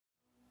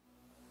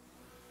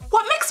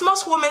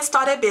makes most women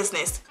start a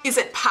business? Is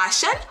it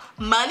passion,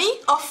 money,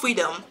 or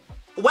freedom?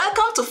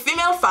 Welcome to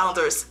Female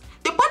Founders,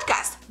 the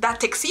podcast that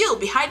takes you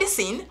behind the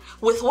scene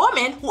with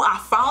women who are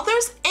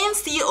founders and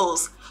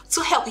CEOs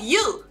to help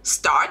you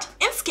start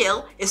and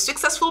scale a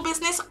successful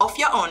business of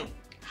your own.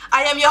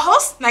 I am your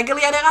host,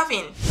 Nagelia de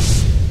Ravin.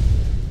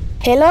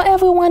 Hello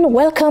everyone,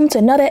 welcome to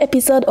another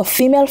episode of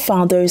Female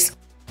Founders.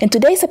 In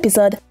today's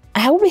episode,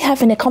 I will be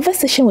having a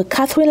conversation with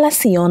Kathryn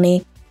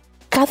Lancioni.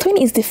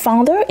 Kathryn is the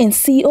founder and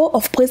CEO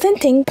of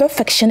Presenting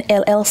Perfection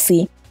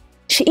LLC.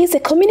 She is a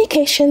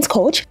communications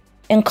coach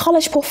and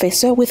college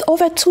professor with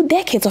over 2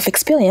 decades of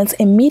experience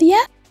in media,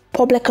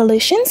 public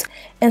relations,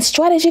 and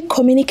strategic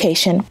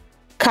communication.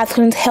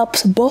 Kathryn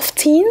helps both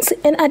teens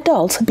and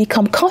adults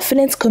become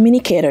confident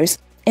communicators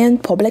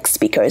and public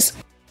speakers.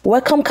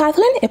 Welcome,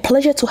 Kathryn. A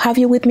pleasure to have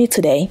you with me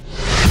today.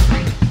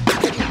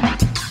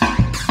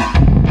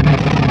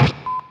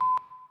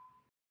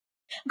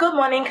 Good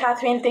morning,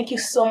 Kathryn. Thank you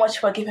so much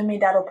for giving me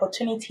that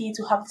opportunity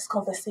to have this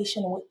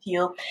conversation with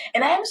you.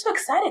 And I am so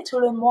excited to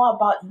learn more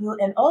about you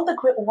and all the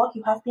great work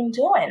you have been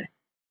doing.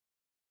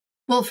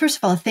 Well, first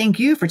of all, thank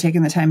you for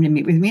taking the time to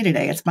meet with me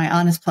today. It's my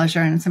honest pleasure,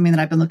 and it's something that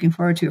I've been looking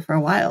forward to for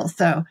a while.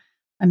 So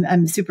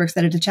I'm super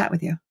excited to chat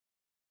with you.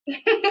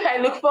 I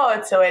look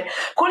forward to it.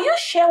 Could you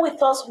share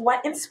with us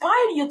what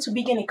inspired you to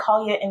begin a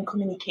career in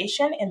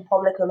communication and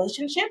public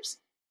relationships?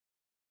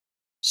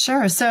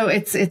 Sure. So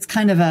it's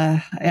kind of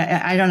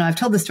I don't know. I've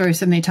told the story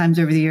so many times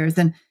over the years,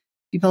 and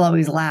people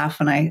always laugh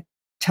when I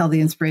tell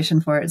the inspiration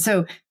for it.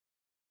 So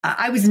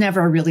I was never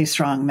a really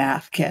strong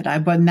math kid.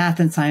 But math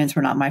and science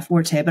were not my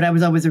forte, but I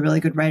was always a really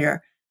good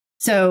writer.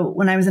 So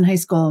when I was in high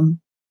school,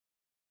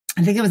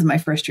 I think it was my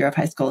first year of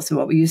high school, so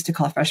what we used to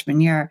call freshman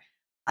year,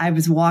 I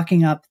was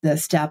walking up the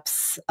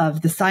steps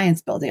of the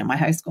science building at my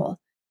high school.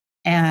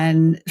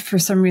 And for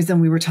some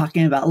reason, we were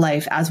talking about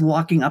life as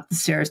walking up the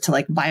stairs to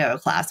like bio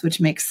class, which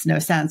makes no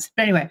sense.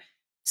 But anyway,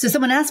 so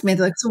someone asked me,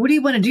 they're like, so what do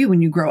you want to do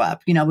when you grow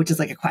up? You know, which is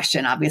like a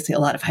question, obviously, a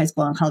lot of high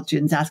school and college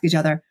students ask each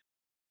other.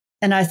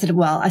 And I said,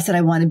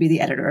 I want to be the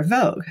editor of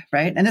Vogue,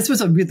 right? And this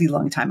was a really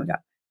long time ago.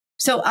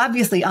 So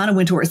obviously, Anna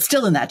Wintour is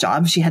still in that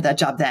job. She had that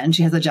job then.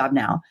 She has a job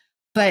now.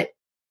 But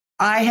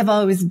I have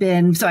always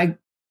been, so I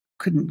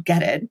couldn't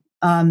get it.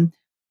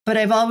 But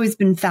I've always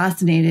been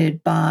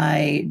fascinated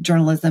by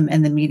journalism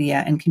and the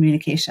media and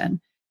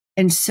communication.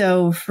 And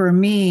so for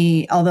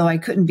me, although I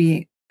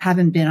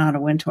haven't been on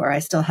a Wintour, I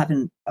still have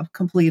a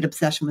complete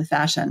obsession with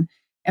fashion.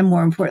 And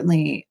more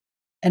importantly,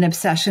 an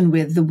obsession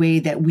with the way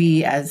that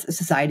we as a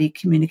society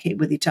communicate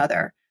with each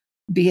other,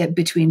 be it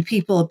between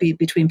people, be it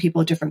between people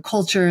of different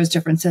cultures,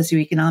 different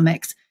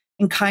socioeconomics,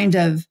 and kind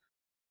of,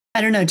 I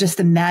don't know, just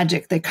the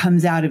magic that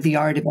comes out of the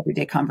art of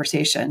everyday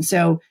conversation.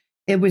 So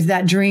it was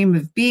that dream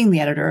of being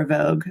the editor of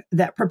Vogue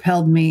that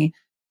propelled me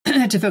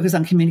to focus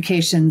on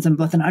communications on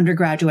both an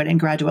undergraduate and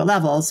graduate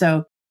level.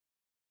 So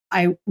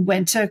I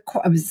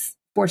was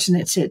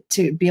fortunate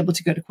to be able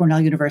to go to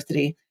Cornell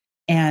University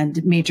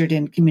and majored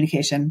in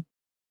communication.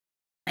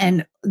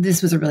 And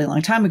this was a really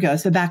long time ago.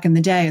 So back in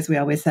the day, as we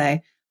always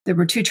say, there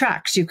were 2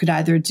 tracks. You could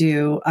either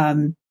do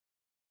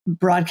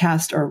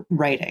broadcast or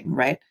writing,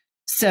 right?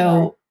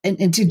 So,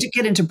 and to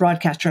get into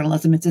broadcast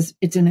journalism,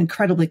 it's an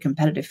incredibly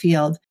competitive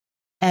field.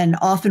 And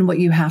often what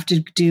you have to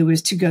do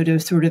is to go to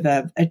sort of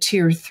a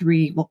tier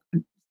 3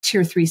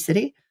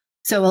 city.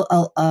 So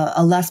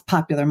a less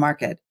popular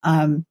market.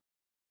 And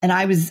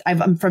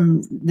I'm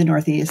from the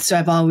Northeast. So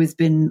I've always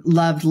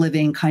loved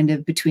living kind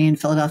of between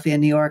Philadelphia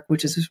and New York,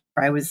 which is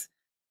where I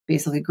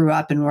basically grew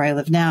up and where I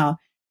live now.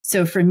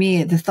 So for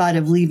me, the thought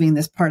of leaving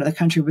this part of the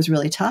country was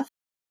really tough.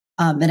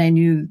 And I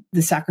knew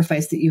the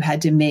sacrifice that you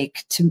had to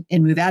make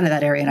and move out of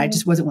that area. And I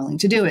just wasn't willing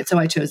to do it. So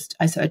I chose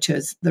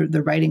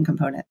the writing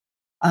component.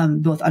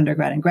 Both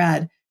undergrad and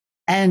grad.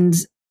 And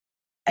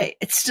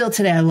it's still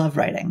today, I love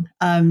writing.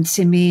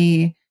 To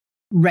me,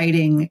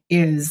 writing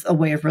is a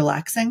way of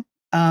relaxing.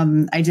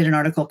 I did an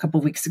article a couple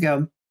of weeks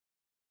ago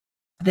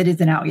that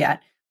isn't out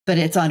yet, but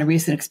it's on a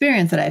recent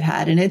experience that I've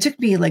had. And it took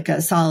me like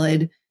a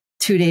solid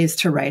 2 days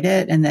to write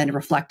it and then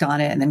reflect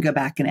on it and then go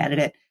back and edit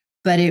it.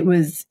 But it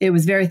was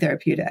very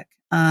therapeutic.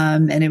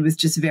 And it was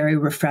just very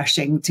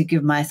refreshing to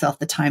give myself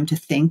the time to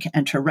think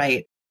and to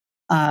write.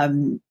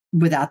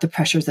 Without the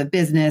pressures of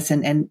business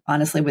and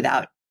honestly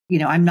without,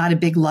 I'm not a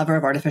big lover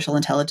of artificial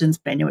intelligence,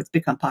 but I know it's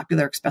become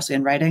popular, especially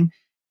in writing.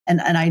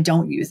 And I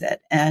don't use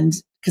it. And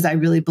because I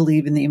really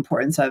believe in the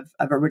importance of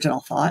original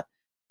thought.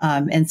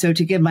 And so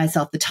to give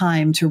myself the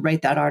time to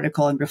write that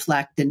article and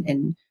reflect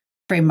and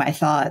frame my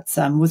thoughts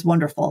was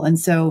wonderful. And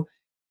so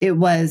it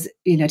was,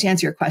 to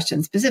answer your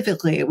question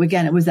specifically,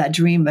 again, it was that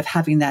dream of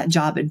having that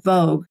job at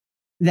Vogue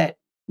that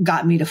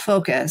got me to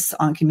focus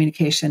on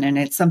communication. And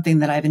it's something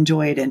that I've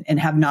enjoyed and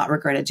have not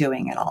regretted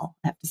doing at all,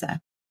 I have to say.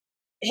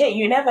 Hey,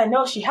 you never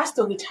know. She has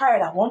to retire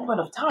at one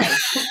point of time.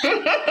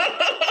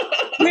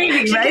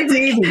 Maybe, right?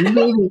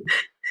 Maybe.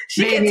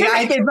 She can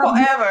take it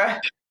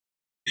forever.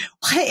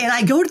 And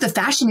I go to the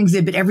fashion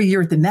exhibit every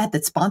year at the Met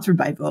that's sponsored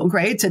by Vogue,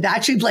 right? So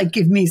that should like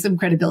give me some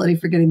credibility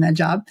for getting that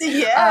job.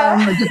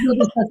 Yeah. Just this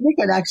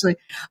weekend, actually.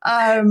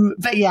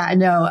 But yeah,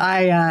 no,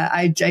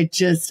 I'm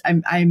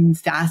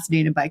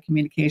fascinated by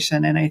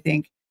communication. And I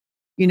think,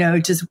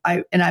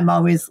 I'm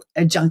always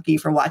a junkie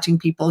for watching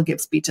people give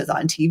speeches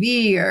on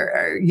TV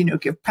or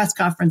give press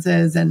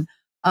conferences. And,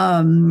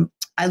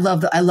 I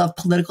love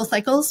political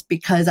cycles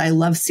because I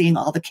love seeing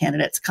all the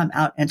candidates come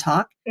out and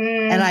talk.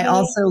 Mm-hmm. And I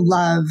also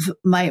love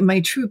my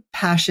true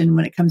passion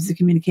when it comes to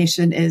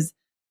communication is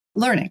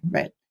learning,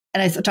 right?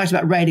 And I talked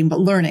about writing, but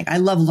learning. I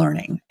love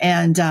learning.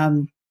 And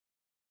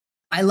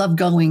I love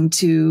going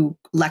to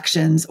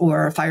lections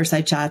or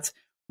fireside chats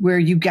where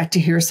you get to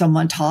hear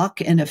someone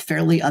talk in a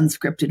fairly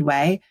unscripted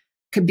way,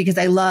 because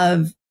I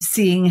love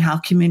seeing how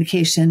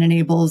communication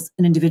enables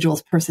an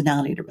individual's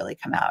personality to really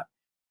come out.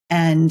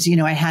 And,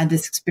 I had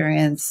this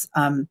experience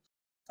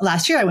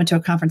last year. I went to a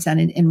conference down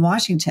in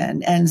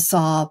Washington and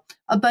saw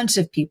a bunch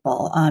of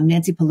people,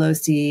 Nancy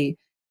Pelosi,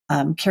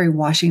 Kerry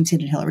Washington,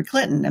 and Hillary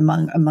Clinton,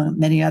 among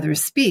many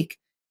others, speak.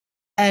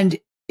 And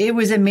it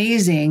was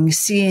amazing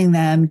seeing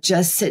them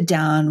just sit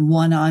down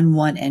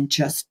one-on-one and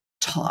just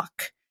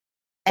talk.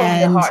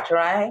 From the heart,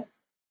 right?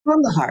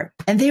 From the heart.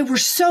 And they were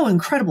so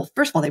incredible.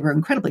 First of all, they were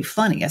incredibly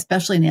funny,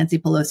 especially Nancy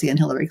Pelosi and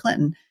Hillary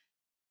Clinton.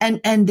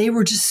 And they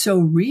were just so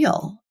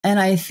real. And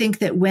I think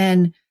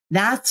that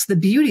that's the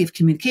beauty of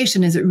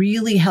communication, is it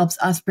really helps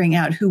us bring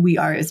out who we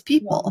are as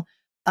people.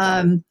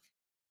 And,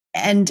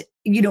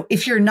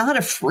 if you're not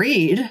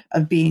afraid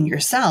of being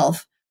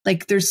yourself,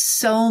 like there's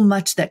so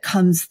much that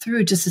comes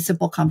through just a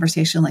simple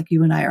conversation like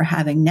you and I are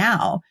having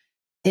now.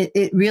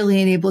 It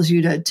really enables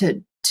you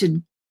to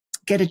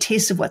get a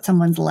taste of what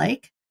someone's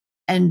like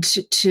and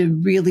to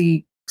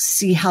really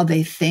see how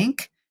they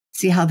think,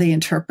 see how they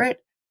interpret.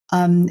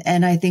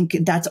 And I think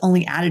that's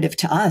only additive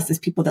to us as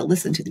people that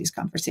listen to these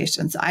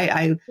conversations.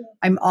 I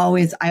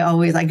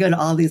go to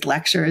all these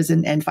lectures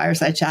and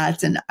fireside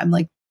chats, and I'm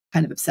like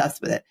kind of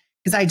obsessed with it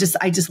because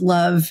I just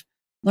love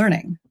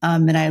learning.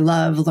 And I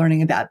love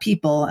learning about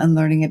people and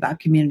learning about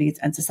communities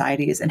and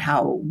societies and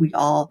how we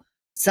all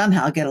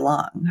somehow get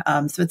along.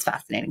 So it's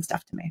fascinating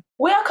stuff to me.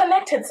 We are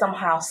connected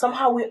somehow.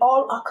 Somehow we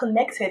all are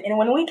connected. And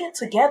when we get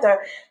together,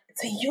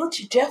 it's a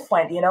huge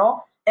difference,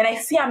 And I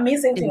see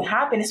amazing things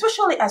happen,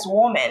 especially as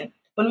women.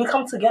 When we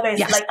come together,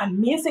 it's like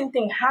amazing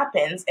thing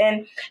happens.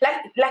 And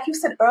like you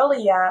said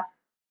earlier,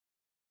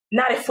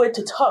 not afraid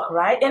to talk,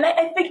 right? And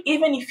I think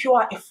even if you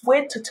are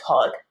afraid to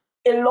talk,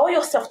 allow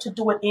yourself to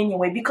do it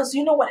anyway, because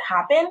you know what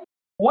happened?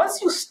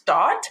 Once you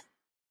start,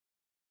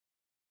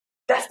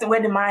 that's the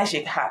way the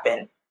magic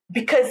happens.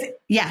 Because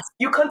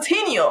you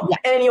continue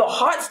and your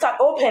heart start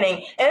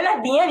opening. And then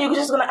at the end, you're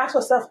just going to ask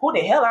yourself, who the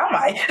hell am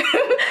I?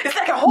 It's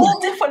like a whole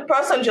different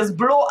person just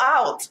blow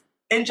out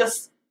and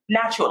just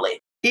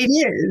naturally.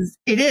 It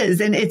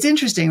is. And it's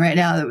interesting right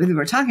now that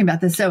we're talking about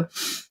this. So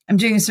I'm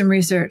doing some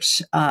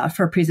research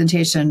for a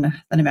presentation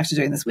that I'm actually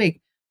doing this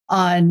week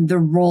on the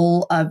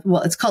role of,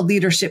 it's called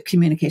Leadership,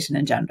 Communication,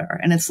 and Gender.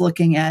 And it's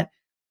looking at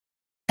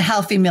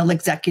how female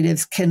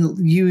executives can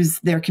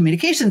use their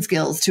communication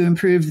skills to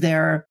improve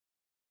their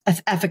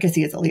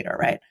efficacy as a leader,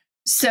 right?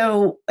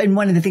 So, and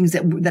one of the things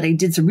that I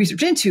did some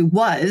research into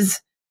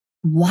was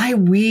why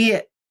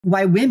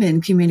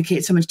women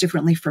communicate so much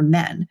differently from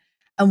men.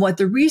 And what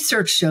the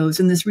research shows,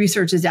 and this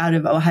research is out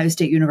of Ohio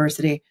State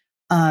University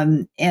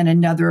and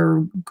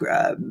another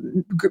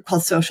group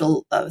called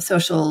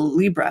Social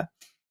Libra,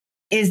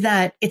 is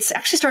that it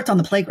actually starts on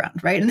the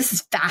playground, right? And this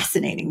is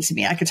fascinating to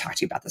me. I could talk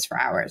to you about this for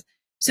hours.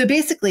 So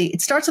basically,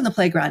 it starts on the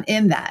playground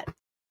in that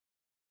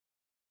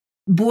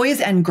boys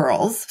and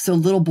girls, so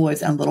little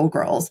boys and little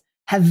girls,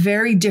 have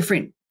very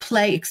different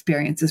play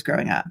experiences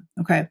growing up,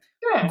 okay?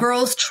 Sure.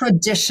 Girls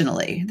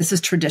traditionally,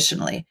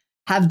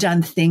 have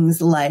done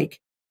things like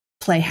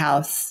play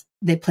house,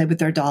 they play with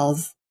their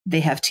dolls, they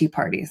have tea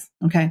parties,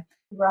 okay?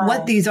 Right.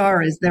 What these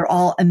are is they're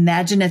all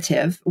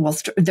imaginative. Well,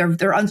 they're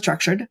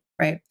unstructured,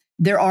 right?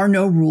 There are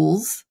no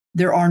rules.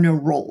 There are no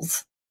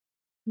roles.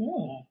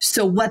 Yeah.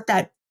 So what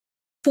that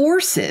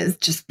forces,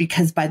 just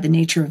because by the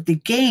nature of the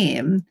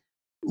game,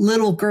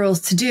 little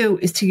girls to do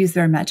is to use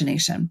their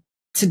imagination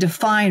to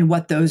define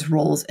what those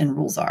roles and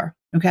rules are,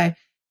 okay?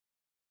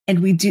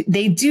 And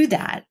they do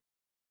that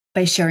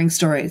by sharing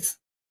stories,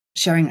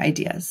 sharing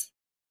ideas.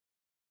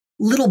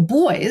 Little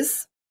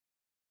boys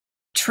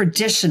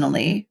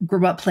traditionally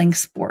grew up playing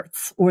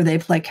sports, or they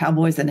play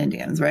cowboys and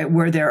Indians, right?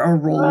 Where there are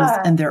roles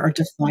and there are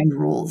defined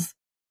rules.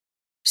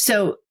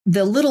 So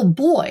the little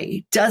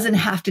boy doesn't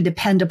have to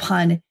depend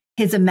upon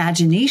his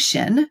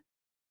imagination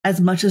as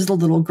much as the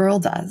little girl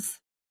does.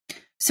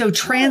 So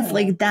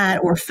translate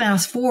that or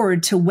fast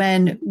forward to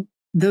when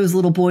those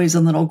little boys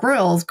and little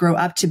girls grow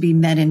up to be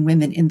men and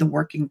women in the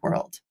working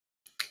world.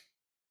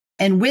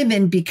 And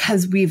women,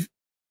 because we've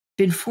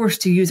been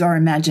forced to use our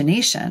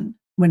imagination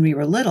when we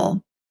were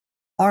little,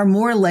 are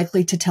more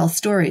likely to tell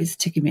stories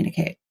to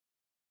communicate.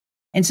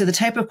 And so the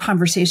type of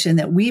conversation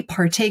that we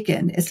partake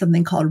in is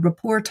something called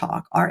rapport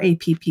talk,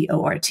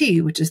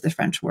 RAPPORT, which is the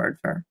French word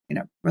for,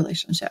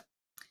 relationship.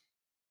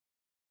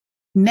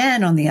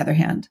 Men, on the other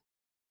hand,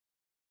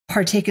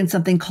 partake in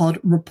something called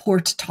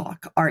report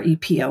talk,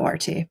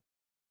 REPORT,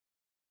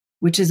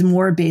 which is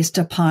more based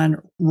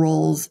upon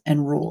roles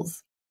and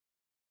rules.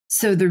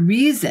 So the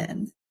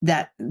reason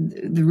that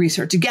the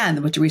research,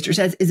 again, what the research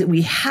says is that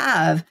we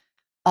have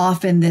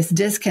often this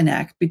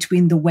disconnect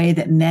between the way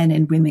that men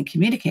and women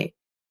communicate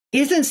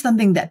isn't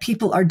something that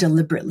people are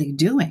deliberately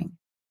doing.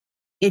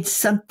 It's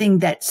something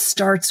that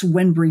starts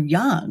when we're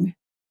young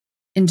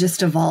and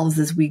just evolves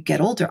as we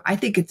get older. I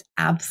think it's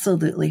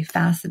absolutely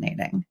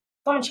fascinating.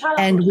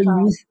 And when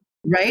you,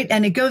 right?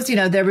 And it goes,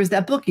 there was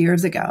that book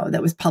years ago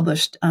that was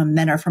published,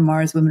 Men Are From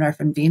Mars, Women Are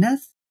From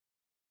Venus,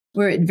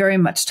 where it very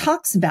much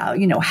talks about,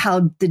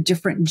 how the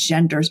different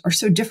genders are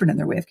so different in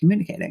their way of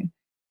communicating.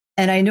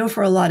 And I know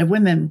for a lot of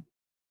women,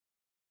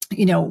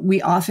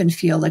 we often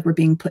feel like we're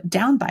being put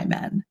down by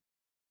men.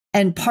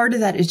 And part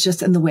of that is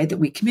just in the way that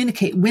we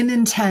communicate.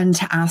 Women tend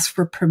to ask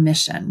for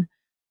permission.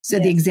 So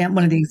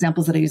one of the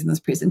examples that I use in this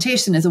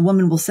presentation is a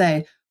woman will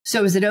say,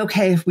 so is it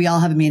okay if we all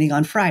have a meeting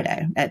on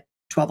Friday at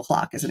 12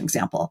 o'clock as an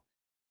example?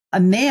 A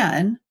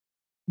man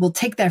will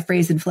take that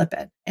phrase and flip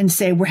it and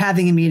say, we're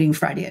having a meeting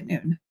Friday at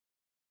noon.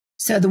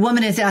 So the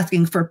woman is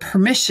asking for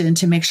permission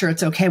to make sure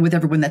it's okay with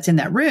everyone that's in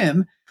that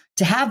room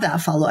to have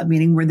that follow-up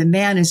meeting, where the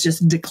man is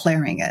just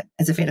declaring it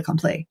as a fait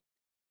accompli.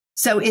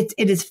 So it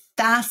is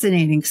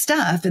fascinating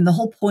stuff. And the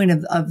whole point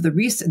of the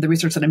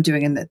research that I'm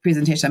doing in the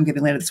presentation I'm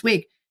giving later this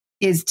week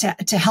is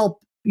to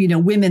help,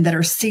 women that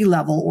are C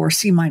level or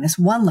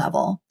C-1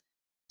 level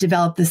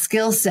develop the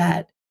skill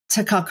set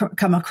to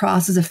come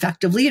across as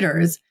effective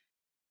leaders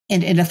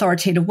in an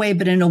authoritative way,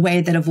 but in a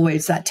way that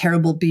avoids that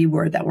terrible B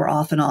word that we're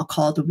often all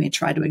called when we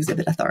try to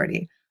exhibit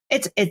authority.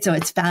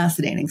 It's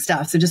fascinating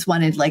stuff. So just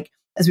wanted,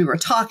 as we were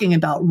talking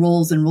about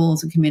roles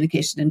and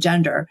communication and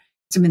gender,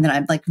 something that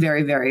I'm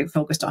very, very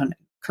focused on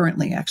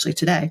currently, actually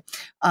today,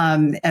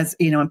 as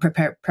in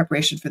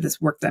preparation for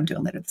this work that I'm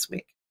doing later this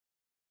week.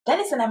 That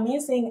is an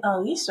amazing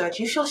research.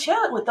 You should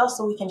share it with us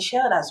so we can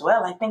share it as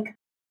well. I think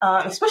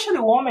especially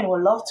women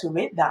would love to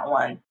read that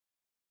one.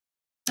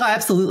 Oh, I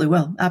absolutely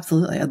will.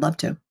 Absolutely. I'd love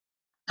to.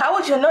 How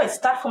would you know it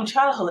starts from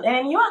childhood?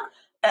 And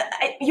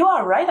you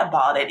are right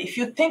about it. If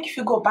you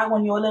go back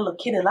when you were a little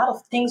kid, a lot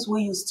of things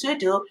we used to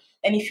do,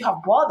 and if you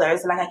have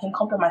brothers, I can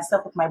compare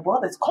myself with my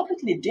brothers,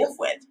 completely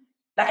different.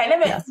 I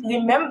never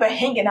remember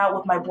hanging out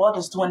with my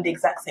brothers doing the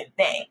exact same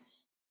thing,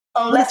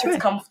 unless it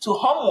comes to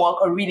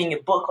homework or reading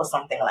a book or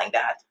something like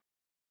that.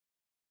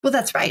 Well,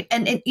 that's right.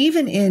 And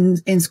even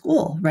in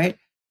school, right?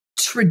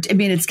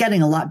 It's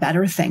getting a lot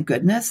better, thank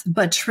goodness.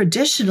 But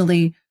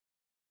traditionally,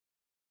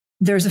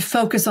 there's a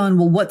focus on,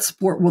 what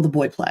sport will the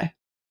boy play?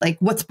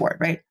 What sport,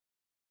 right?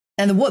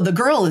 And the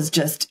girl is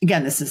just,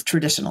 again, this is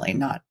traditionally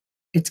not,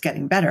 it's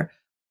getting better.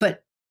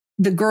 But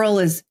the girl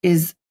is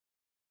it's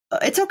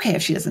okay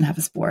if she doesn't have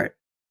a sport,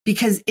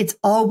 because it's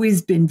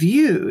always been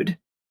viewed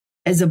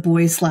as a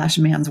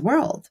boy/man's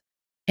world.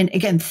 And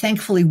again,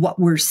 thankfully, what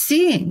we're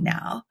seeing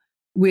now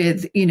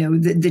with,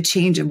 the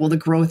change of, the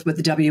growth with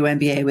the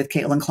WNBA, with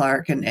Caitlin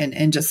Clark,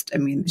 and just,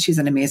 she's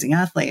an amazing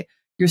athlete.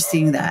 You're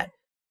seeing that,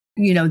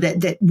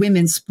 that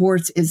women's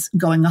sports is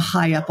going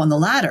high up on the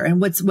ladder.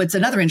 And what's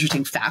another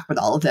interesting fact with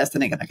all of this,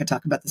 and again, I could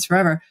talk about this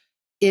forever,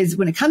 is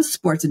when it comes to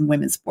sports and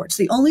women's sports,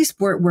 the only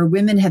sport where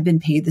women have been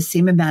paid the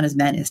same amount as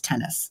men is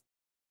tennis.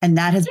 And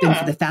that has been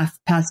for the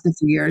past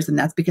 50 years. And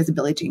that's because of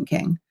Billie Jean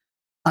King.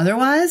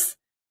 Otherwise,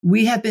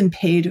 we have been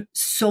paid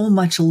so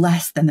much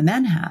less than the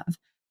men have.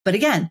 But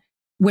again,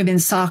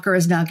 women's soccer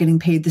is now getting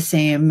paid the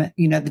same. The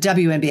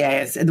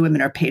WNBA is, the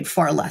women are paid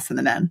far less than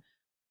the men.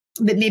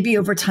 But maybe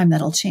over time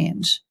that'll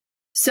change.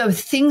 So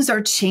things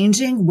are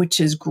changing, which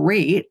is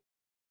great,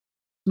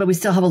 but we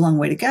still have a long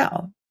way to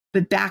go.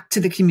 But back to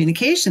the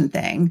communication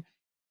thing,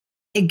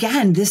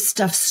 again, this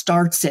stuff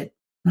starts at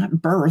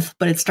not birth,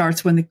 but it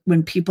starts when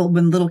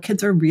little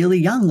kids are really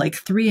young,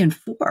 3 and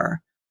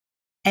 4.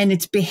 And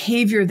it's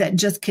behavior that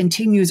just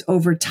continues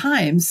over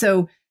time.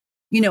 So,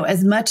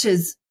 as much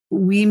as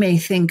we may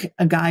think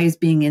a guy is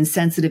being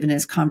insensitive in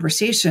his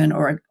conversation,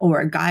 or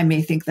a guy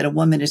may think that a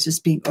woman is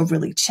just being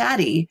overly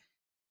chatty,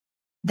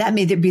 that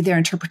may be their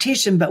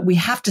interpretation, but we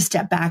have to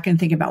step back and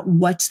think about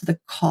what's the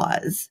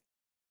cause.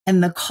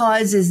 And the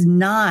cause is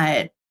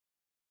not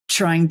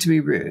trying to be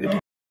rude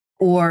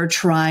or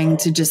trying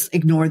to just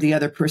ignore the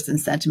other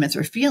person's sentiments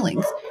or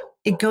feelings.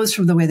 It goes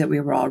from the way that we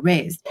were all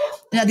raised.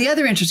 Now, the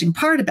other interesting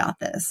part about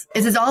this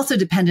is it's also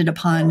dependent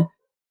upon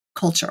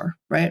culture,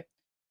 right?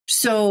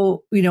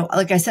 So,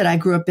 like I said, I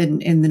grew up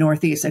in the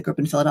Northeast. I grew up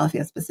in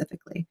Philadelphia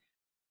specifically.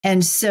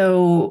 And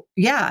so,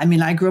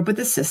 I grew up with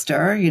a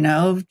sister,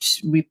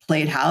 we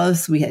played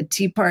house, we had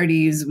tea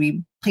parties,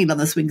 we played on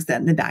the swing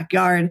set in the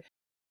backyard.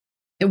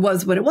 It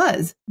was what it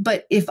was.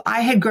 But if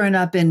I had grown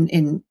up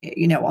in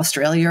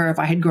Australia, or if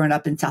I had grown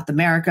up in South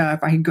America,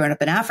 if I had grown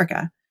up in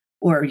Africa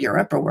or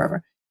Europe or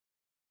wherever,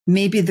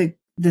 maybe the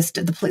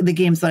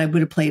games that I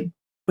would have played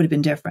would have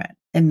been different.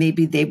 And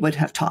maybe they would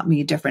have taught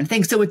me different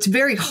things. So it's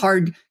very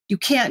hard. You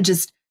can't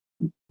just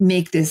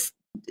make this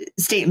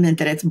statement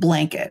that it's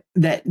blanket,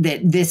 that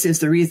this is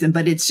the reason,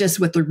 but it's just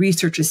what the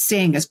research is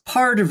saying as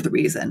part of the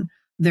reason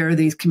there are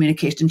these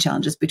communication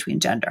challenges between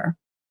gender.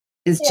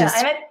 Is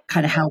just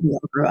kind of how we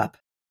all grew up.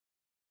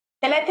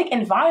 And I think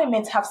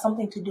environments have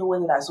something to do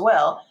with it as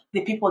well.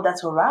 The people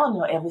that's around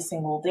you every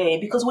single day,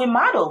 because we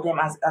model them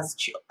as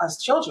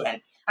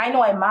children. I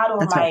know I model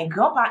my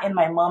grandpa and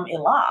my mom a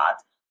lot.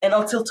 And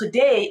until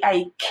today,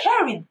 I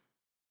carried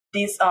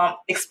these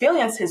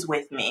experiences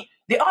with me.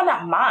 They are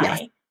not mine.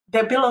 Yes.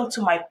 They belong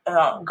to my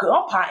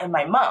grandpa and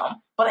my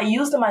mom. But I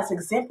use them as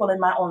example in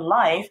my own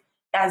life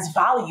as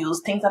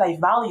values, things that I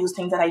value,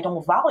 things that I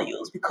don't value,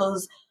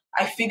 because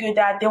I figured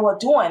that they were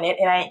doing it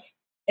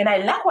and I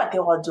like what they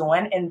were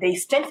doing, and they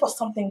stand for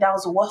something that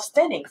was worth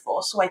standing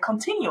for. So I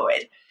continue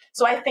it.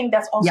 So I think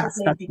that's also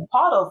a big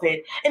part of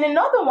it. And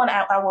another one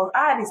I will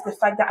add is the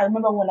fact that I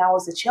remember when I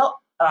was a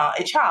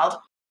child,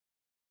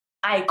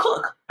 I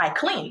cook, I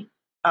clean.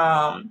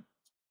 I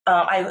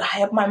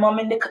help my mom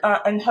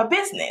in her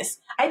business.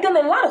 I did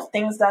a lot of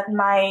things that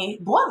my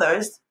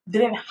brothers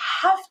didn't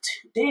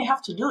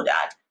have to do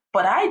that,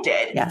 but I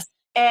did. Yes.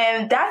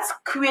 And that's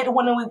created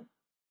when we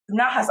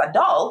now as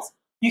adults,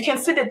 you can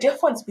see the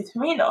difference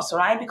between us,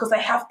 right? Because I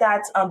have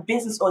that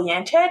business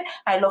oriented.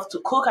 I love to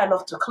cook. I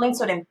love to clean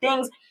certain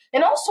things.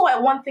 And also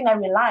one thing I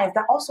realized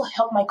that also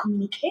helped my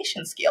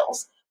communication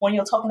skills when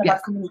you're talking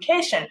about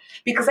communication,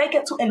 because I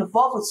get to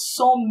involve with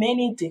so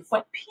many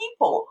different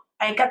people.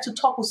 I get to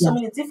talk with so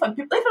many different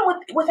people,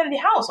 even within the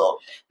household.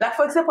 Like,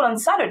 for example, on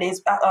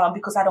Saturdays,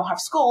 because I don't have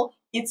school,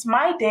 it's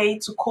my day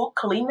to cook,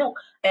 clean,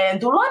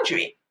 and do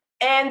laundry.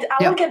 And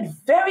I would get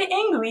very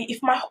angry if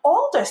my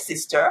older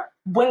sister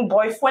bring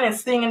boyfriend and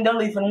sitting in the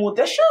living room with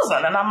their shoes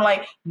on. And I'm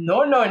like,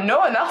 no. And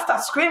I'll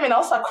start screaming,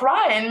 I'll start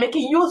crying,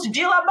 making a huge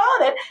deal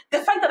about it. The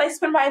fact that I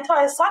spent my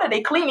entire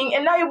Saturday cleaning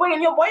and now you're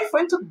bringing your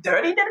boyfriend to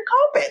dirty the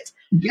carpet.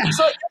 Yeah.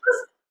 So it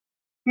was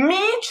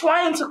me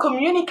trying to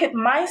communicate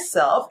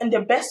myself in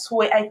the best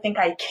way I think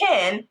I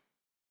can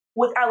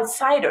with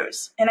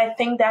outsiders. And I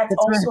think that's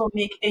also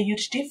make a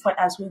huge difference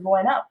as we're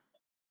growing up.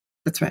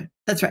 That's right.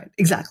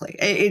 Exactly.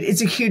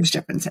 It's a huge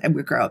difference as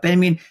we grow up. And I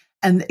mean,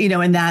 and,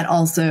 and that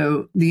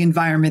also, the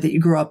environment that you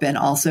grow up in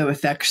also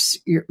affects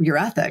your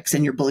ethics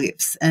and your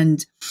beliefs.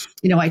 And,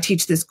 I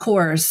teach this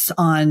course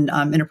on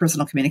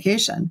interpersonal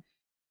communication.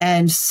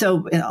 And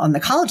so on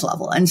the college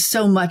level, and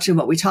so much of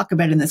what we talk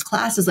about in this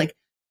class is like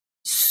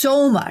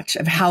so much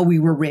of how we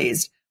were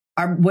raised,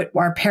 what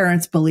our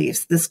parents'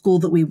 beliefs, the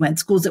schools that we went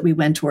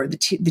toward,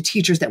 the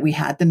teachers that we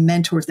had, the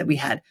mentors that we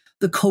had,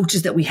 the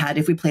coaches that we had,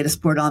 if we played a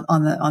sport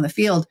on the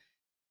field,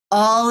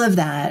 all of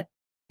that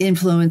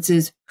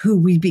influences who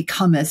we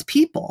become as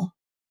people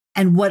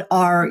and what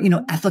our,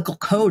 ethical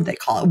code, they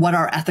call it, what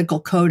our ethical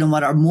code and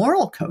what our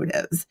moral code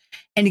is.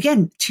 And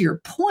again, to your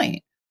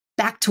point,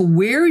 back to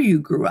where you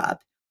grew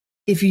up,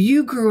 if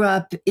you grew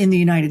up in the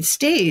United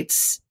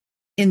States,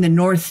 in the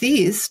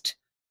Northeast,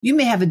 you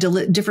may have a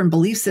different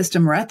belief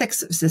system or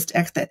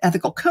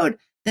ethical code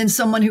than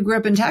someone who grew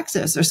up in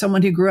Texas or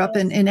someone who grew up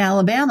in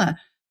Alabama.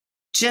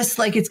 Just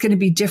like it's going to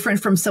be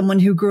different from someone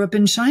who grew up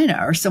in China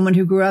or someone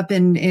who grew up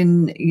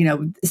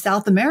in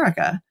South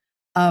America,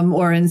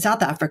 or in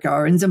South Africa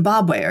or in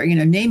Zimbabwe, or,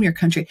 name your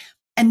country.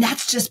 And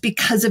that's just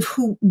because of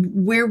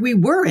where we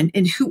were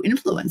and who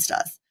influenced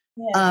us.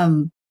 Yeah.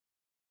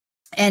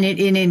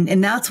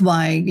 And that's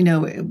why,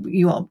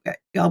 you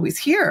always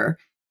hear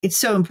it's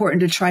so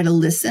important to try to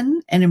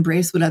listen and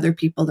embrace what other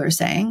people are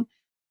saying.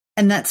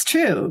 And that's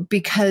true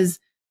because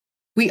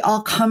we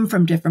all come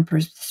from different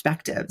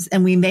perspectives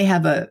and we may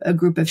have a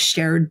group of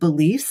shared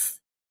beliefs,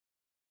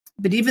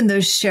 but even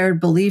those shared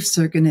beliefs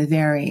are going to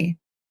vary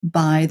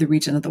by the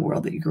region of the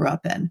world that you grew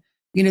up in.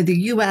 The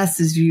U.S.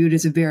 is viewed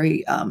as a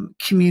very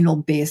communal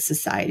based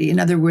society. In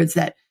other words,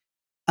 that,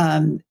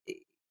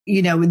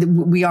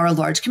 we are a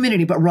large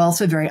community, but we're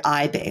also very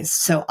I based.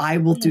 So I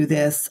will do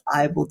this,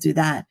 I will do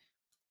that.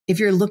 If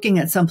you're looking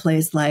at some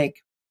place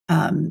like,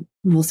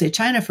 we'll say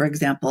China, for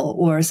example,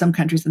 or some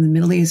countries in the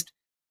Middle East,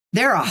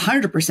 they're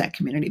 100%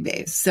 community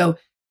based. So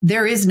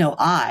there is no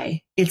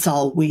I, it's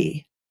all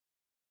we.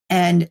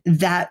 And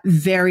that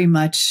very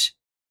much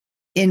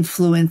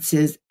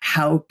influences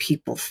how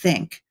people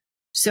think.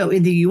 So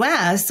in the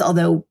US,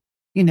 although,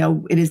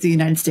 it is the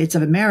United States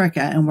of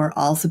America and we're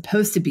all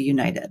supposed to be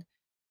united,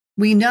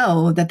 we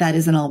know that that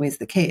isn't always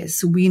the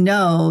case. We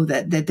know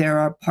that there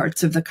are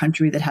parts of the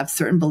country that have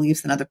certain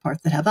beliefs and other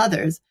parts that have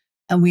others.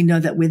 And we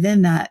know that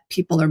within that,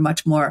 people are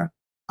much more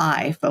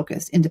I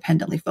focused,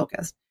 independently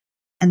focused.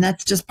 And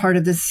that's just part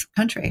of this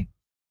country.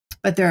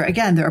 But there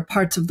are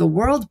parts of the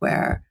world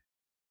where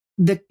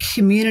the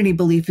community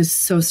belief is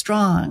so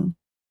strong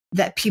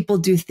that people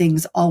do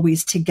things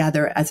always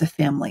together as a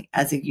family,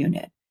 as a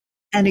unit.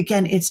 And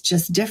again, it's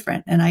just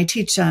different. And I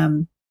teach at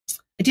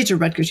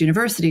Rutgers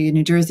University in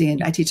New Jersey,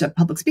 and I teach a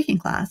public speaking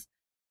class.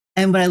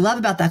 And what I love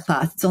about that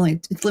class,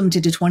 it's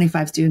limited to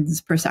 25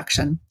 students per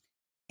section.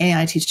 And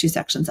I teach 2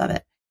 sections of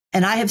it.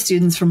 And I have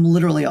students from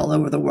literally all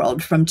over the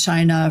world, from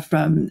China,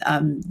 from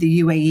the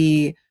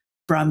UAE,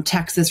 from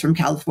Texas, from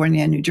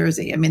California, and New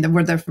Jersey. I mean,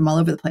 they're from all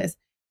over the place.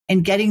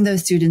 And getting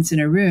those students in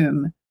a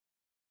room,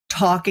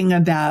 talking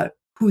about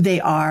who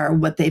they are,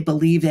 what they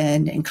believe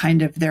in, and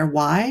kind of their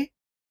why,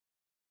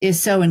 is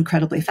so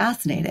incredibly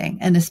fascinating.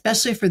 And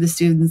especially for the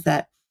students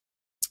that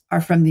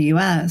are from the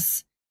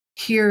US,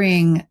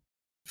 hearing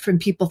from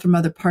people from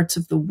other parts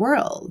of the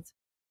world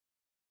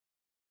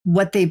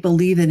what they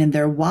believe in and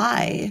their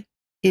why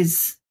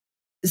is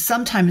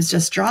sometimes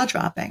just jaw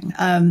dropping.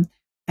 I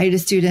had a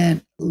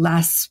student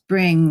last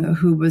spring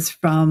who was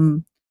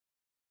from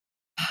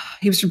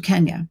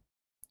Kenya.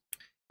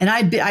 And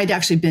I'd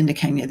actually been to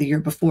Kenya the year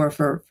before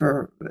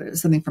for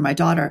something for my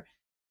daughter.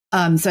 So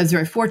I was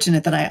very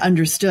fortunate that I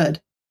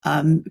understood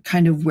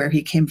kind of where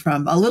he came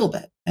from a little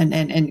bit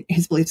and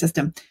his belief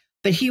system.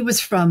 But he was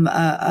from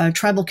a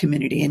tribal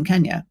community in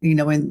Kenya,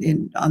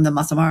 on the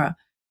Masai Mara.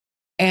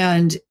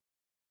 And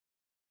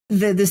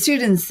the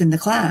students in the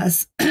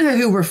class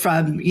who were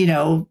from,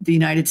 the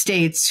United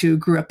States, who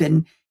grew up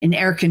in an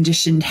air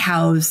conditioned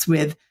house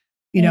with,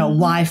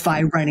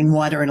 Wi-Fi, running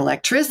water and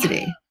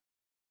electricity.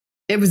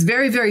 It was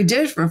very, very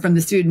different from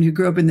the student who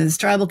grew up in this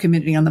tribal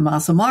community on the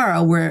Masai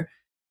Mara, where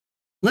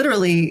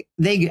literally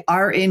they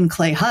are in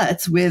clay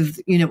huts with,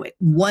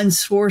 one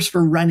source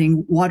for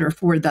running water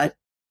for that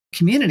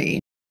community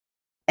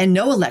and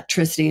no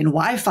electricity, and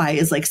Wi-Fi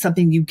is like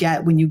something you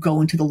get when you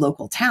go into the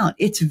local town.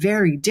 It's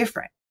very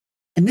different.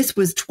 And this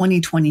was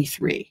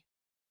 2023,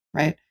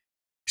 right?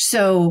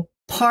 So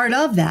part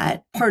of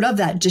that,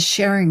 just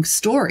sharing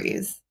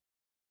stories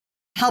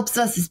helps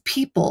us as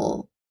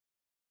people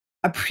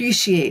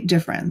appreciate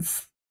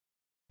difference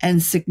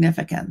and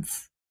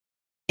significance,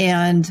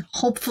 and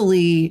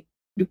hopefully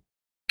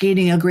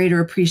gaining a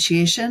greater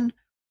appreciation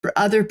for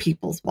other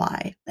people's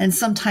why. And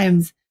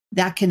sometimes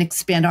that can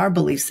expand our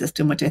belief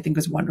system, which I think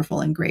is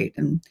wonderful and great.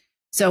 And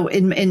so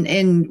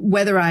in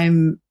whether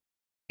I'm,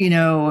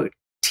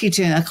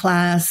 teaching a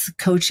class,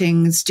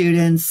 coaching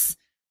students,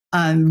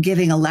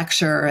 giving a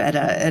lecture at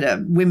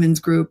a women's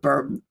group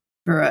or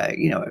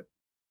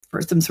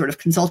for some sort of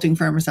consulting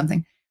firm or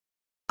something,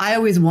 I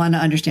always want to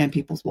understand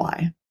people's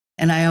why.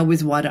 And I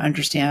always want to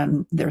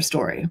understand their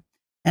story.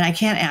 And I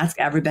can't ask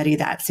everybody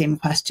that same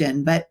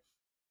question, but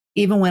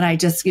even when I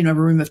just, a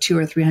room of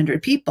 200 or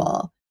 300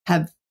 people,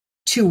 have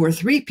 2 or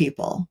 3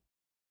 people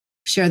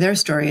share their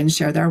story and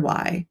share their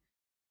why,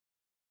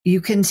 you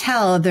can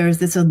tell there's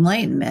this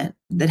enlightenment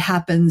that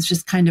happens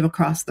just kind of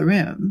across the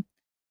room.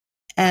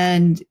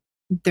 And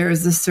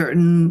there's a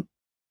certain,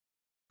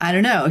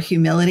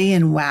 humility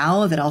and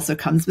wow that also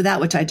comes with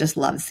that, which I just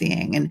love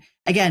seeing. And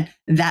again,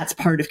 that's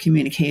part of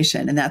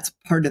communication. And that's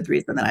part of the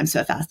reason that I'm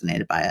so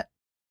fascinated by it.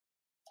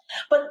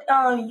 But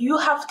you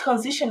have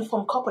transitioned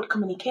from corporate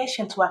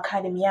communication to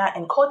academia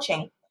and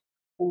coaching.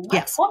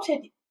 What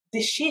prompted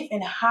the shift,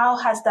 and how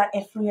has that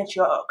influenced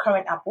your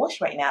current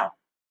approach right now?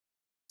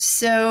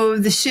 So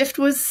the shift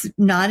was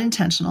not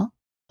intentional.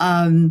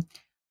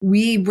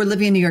 We were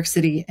living in New York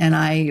City,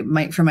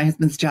 and for my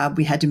husband's job,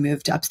 we had to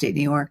move to upstate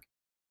New York.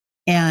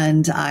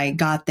 And I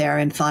got there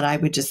and thought I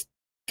would just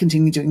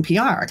continue doing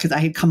PR, because I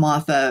had come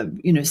off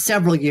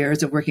several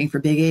years of working for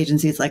big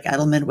agencies like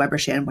Edelman, Weber,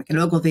 Shannon, Wick &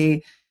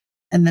 Ogilvy.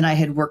 And then I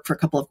had worked for a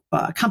couple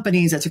of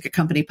companies. I took a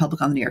company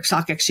public on the New York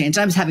Stock Exchange.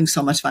 I was having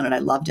so much fun and I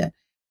loved it.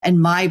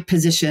 And my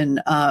position,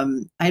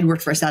 I had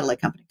worked for a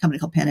satellite company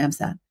called Pan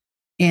Am.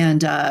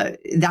 And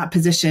that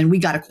position, we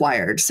got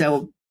acquired.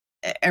 So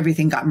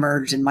everything got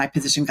merged and my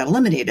position got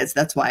eliminated. So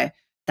that's why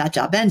that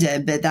job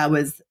ended. But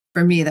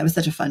for me, that was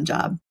such a fun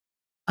job.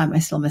 I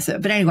still miss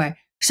it. But anyway,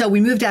 so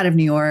we moved out of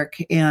New York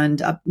and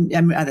out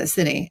of the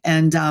city.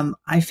 And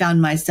I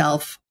found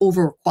myself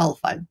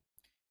overqualified.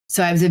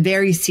 So I was a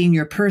very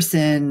senior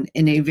person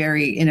in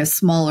a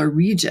smaller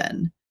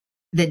region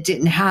that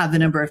didn't have the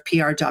number of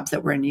PR jobs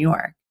that were in New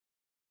York.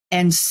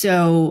 And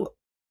so,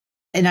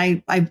 and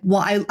I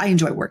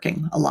enjoy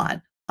working a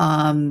lot.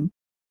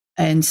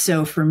 And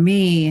so for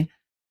me,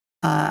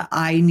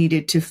 I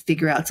needed to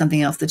figure out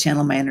something else to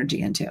channel my energy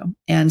into.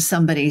 And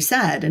somebody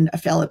said, and a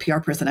fellow PR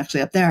person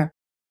actually up there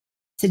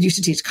said, you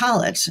should teach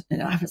college.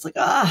 And I was like,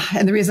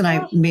 and the reason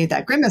I made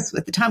that grimace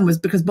at the time was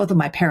because both of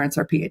my parents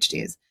are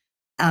PhDs.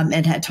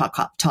 And had taught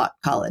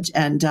college.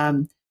 And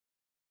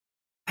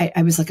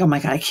I was like, oh my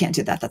God, I can't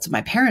do that. That's what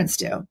my parents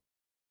do.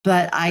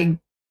 But I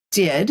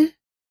did.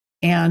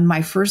 And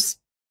my first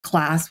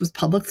class was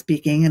public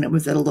speaking, and it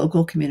was at a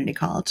local community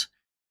college.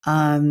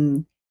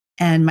 And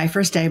my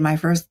first day, my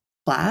first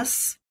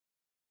class,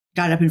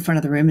 got up in front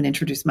of the room and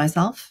introduced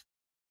myself.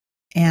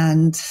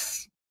 And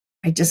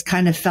I just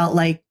kind of felt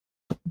like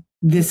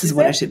this is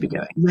what I should be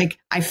doing. Like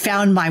I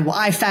found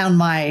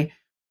my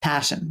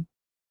passion.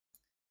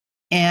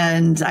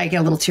 And I get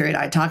a little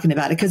teary-eyed talking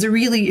about it, because it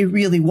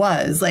really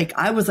was like,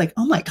 I was like,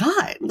 oh my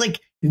God, like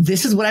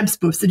this is what I'm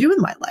supposed to do in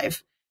my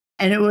life.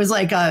 And it was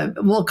like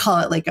we'll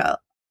call it like a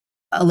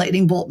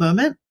lightning bolt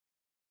moment.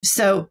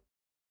 So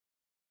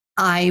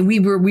we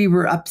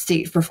were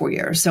upstate for 4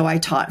 years. So I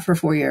taught for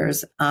 4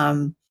 years.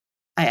 I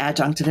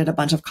adjuncted at a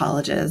bunch of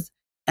colleges,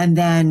 and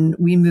then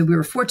we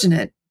were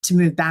fortunate to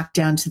move back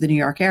down to the New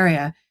York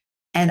area.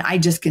 And I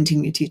just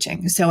continued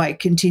teaching. So I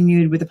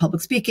continued with the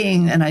public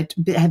speaking, and I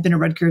have been at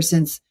Rutgers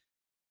since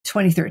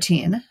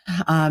 2013.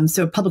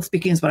 So public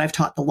speaking is what I've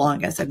taught the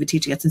longest. I've been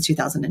teaching it since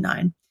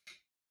 2009.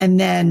 And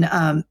then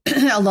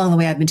along the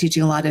way, I've been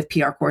teaching a lot of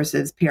PR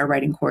courses, PR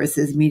writing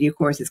courses, media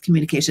courses,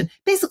 communication,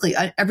 basically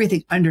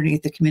everything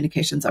underneath the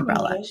communications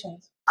umbrella.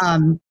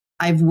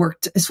 I've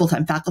worked as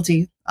full-time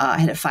faculty. I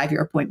had a 5-year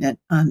appointment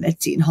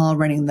at Seton Hall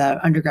running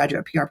the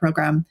undergraduate PR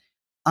program.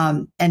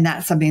 And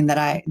that's something that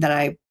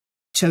I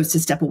chose to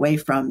step away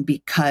from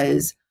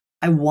because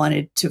I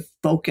wanted to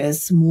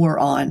focus more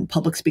on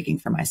public speaking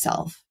for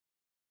myself.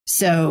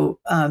 So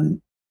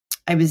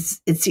I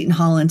was at Seton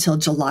Hall until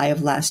July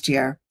of last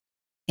year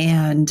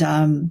and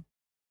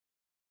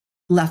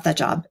left that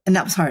job. And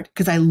that was hard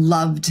because I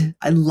loved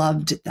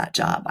that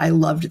job. I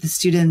loved the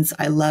students.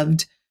 I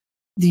loved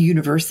the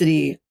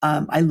university.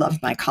 I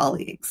loved my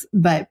colleagues,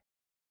 but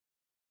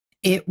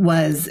there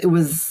was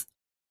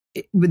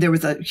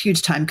a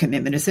huge time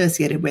commitment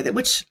associated with it,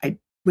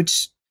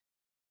 which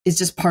is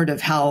just part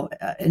of how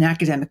an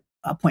academic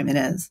appointment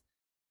is.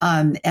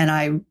 And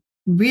I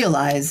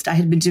realized I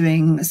had been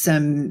doing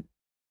some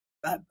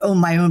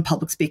my own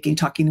public speaking,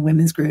 talking to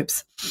women's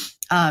groups,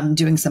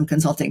 doing some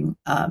consulting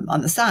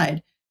on the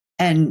side.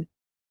 And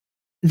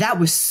that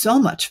was so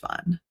much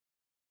fun.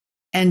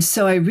 And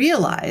so I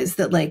realized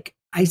that like,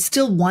 I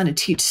still want to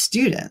teach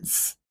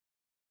students,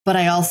 but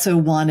I also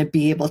want to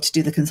be able to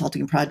do the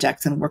consulting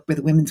projects and work with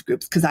women's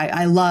groups because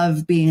I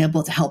love being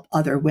able to help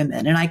other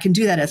women. And I can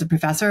do that as a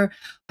professor,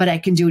 but I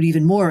can do it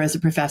even more as a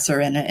professor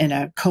and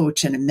a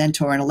coach and a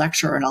mentor and a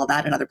lecturer and all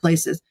that in other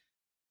places.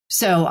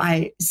 So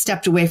I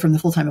stepped away from the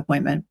full-time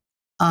appointment.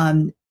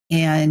 And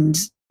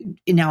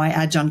now I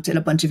adjunct at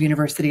a bunch of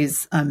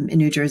universities in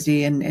New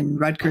Jersey, and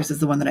Rutgers is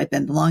the one that I've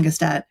been the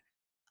longest at.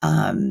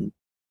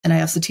 And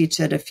I also teach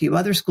at a few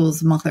other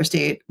schools, Montclair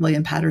State,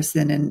 William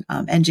Patterson, and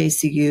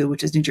NJCU,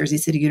 which is New Jersey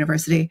City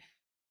University.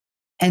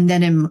 And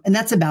then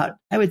that's about,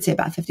 I would say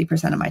about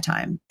 50% of my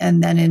time.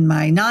 And then in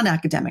my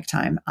non-academic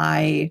time,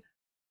 I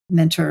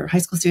mentor high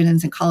school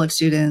students and college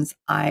students.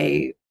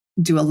 I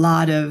do a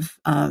lot of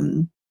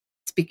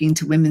speaking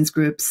to women's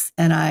groups,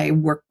 and I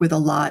work with a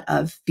lot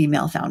of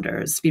female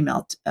founders,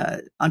 female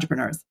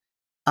entrepreneurs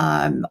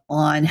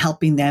on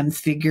helping them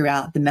figure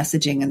out the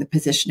messaging and the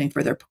positioning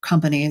for their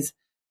companies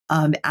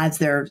as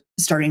they're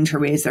starting to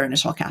raise their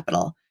initial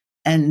capital.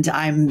 And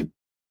I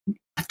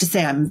have to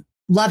say, I'm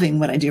loving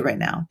what I do right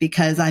now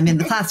because I'm in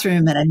the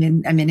classroom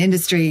and I'm in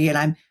industry,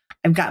 and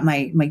I've got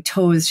my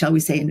toes, shall we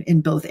say,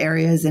 in both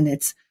areas. And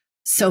it's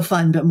so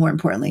fun, but more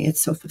importantly,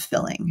 it's so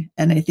fulfilling.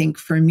 And I think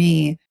for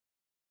me,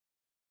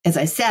 as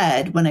I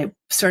said, when I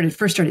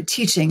first started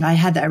teaching, I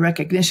had that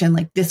recognition,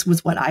 like this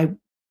was what I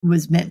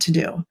was meant to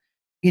do.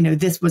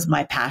 This was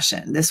my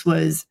passion. This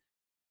was,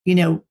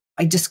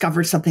 I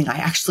discovered something I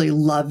actually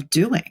love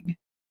doing.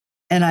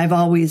 And I've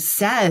always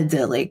said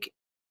that, like,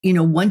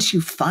 once you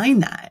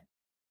find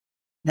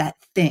that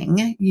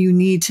thing, you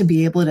need to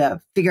be able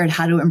to figure out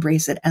how to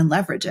embrace it and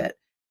leverage it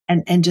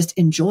and just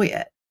enjoy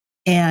it.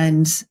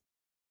 And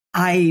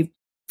I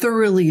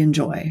thoroughly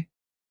enjoy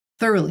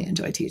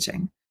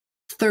teaching,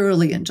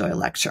 thoroughly enjoy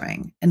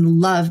lecturing,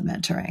 and love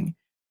mentoring.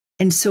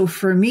 And so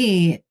for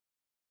me,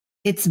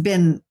 it's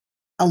been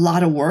a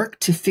lot of work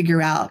to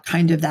figure out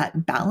kind of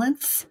that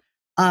balance.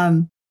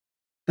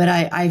 But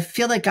I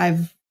feel like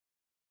I've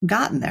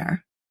gotten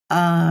there.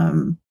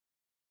 And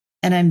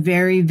I'm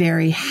very,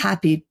 very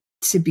happy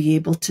to be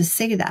able to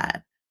say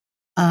that.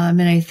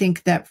 And I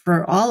think that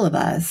for all of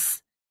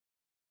us,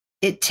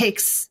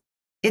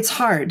 it's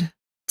hard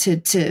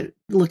to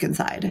look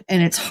inside,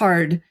 and it's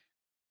hard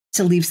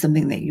to leave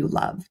something that you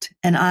loved.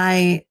 And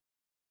I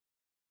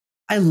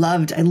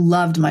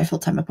loved my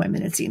full-time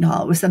appointment at Seton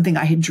Hall. It was something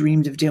I had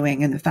dreamed of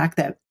doing. And the fact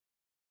that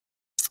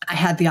I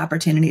had the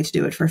opportunity to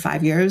do it for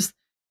 5 years,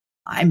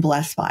 I'm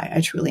blessed by.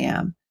 I truly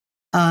am.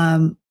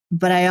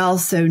 But I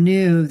also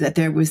knew that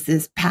there was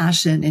this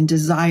passion and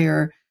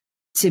desire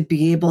to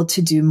be able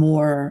to do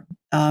more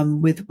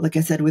with, like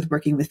I said, with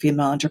working with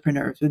female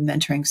entrepreneurs, with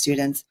mentoring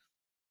students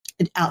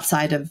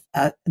outside of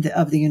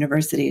the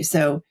university.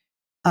 So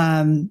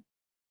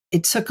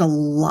it took a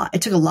lot.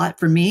 It took a lot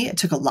for me. It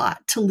took a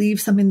lot to leave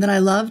something that I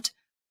loved,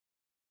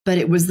 but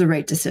it was the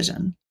right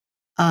decision.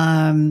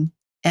 And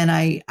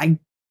I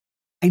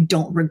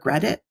don't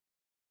regret it.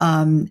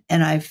 And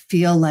I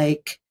feel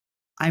like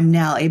I'm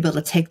now able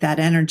to take that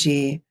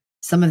energy,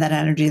 some of that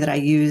energy that I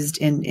used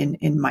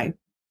in my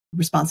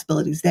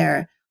responsibilities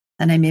there,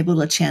 and I'm able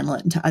to channel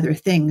it into other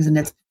things.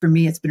 And for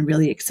me, it's been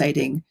really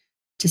exciting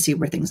to see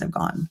where things have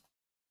gone.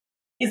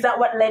 Is that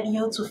what led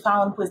you to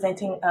found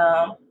Presenting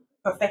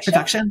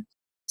Perfection?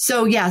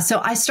 So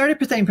I started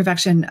Presenting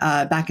Perfection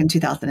back in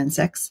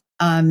 2006.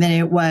 And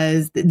it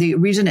was the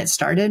reason it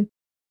started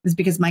was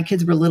because my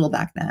kids were little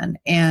back then.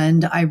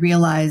 And I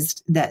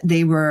realized that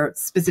they were,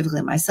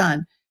 specifically my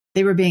son,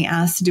 they were being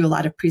asked to do a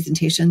lot of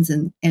presentations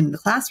in the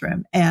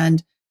classroom.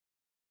 And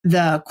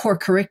the core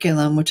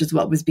curriculum, which is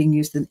what was being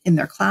used in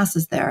their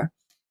classes there,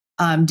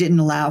 didn't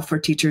allow for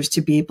teachers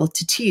to be able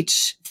to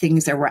teach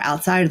things that were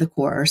outside of the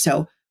core.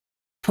 So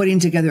putting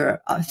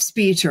together a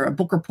speech or a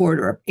book report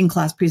or an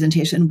in-class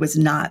presentation was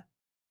not,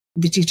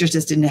 the teachers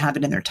just didn't have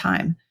it in their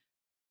time.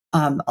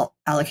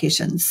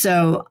 allocation.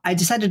 So I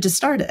decided to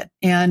start it.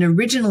 And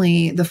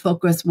originally the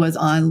focus was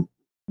on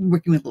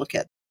working with little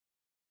kids.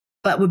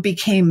 But what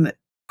became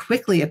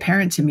quickly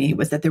apparent to me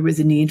was that there was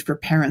a need for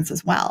parents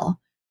as well.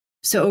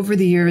 So over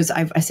the years,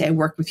 I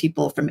work with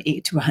people from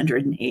 8 to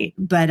 108,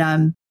 but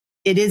I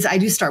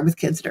do start with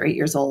kids that are 8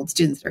 years old,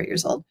 students that are 8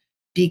 years old,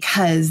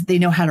 because they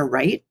know how to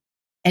write,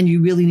 and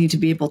you really need to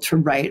be able to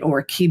write or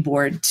a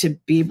keyboard to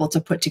be able to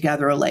put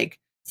together like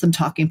some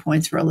talking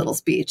points for a little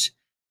speech,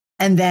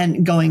 and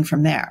then going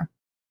from there.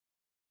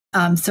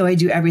 So I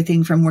do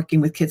everything from working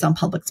with kids on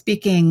public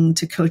speaking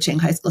to coaching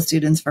high school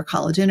students for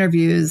college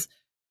interviews,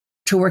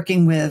 to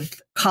working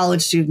with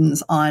college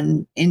students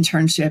on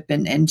internship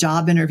and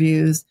job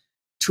interviews,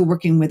 to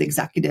working with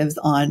executives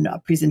on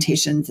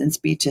presentations and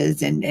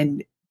speeches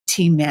and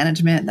team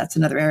management. That's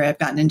another area I've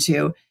gotten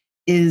into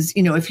is,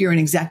 if you're an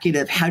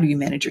executive, how do you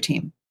manage your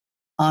team?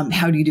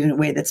 How do you do it in a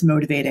way that's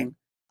motivating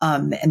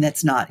and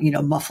that's not,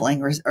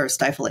 muffling or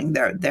stifling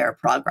their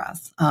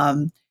progress?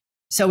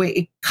 So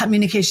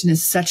communication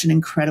is such an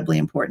incredibly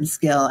important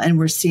skill, and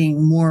we're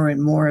seeing more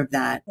and more of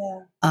that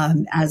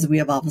as we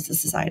evolve as a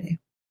society.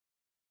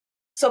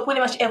 So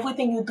pretty much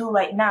everything you do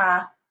right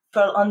now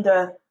fell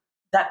under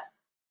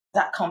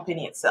that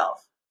company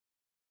itself.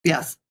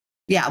 Yes.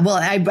 Yeah. Well,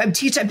 I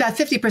teach about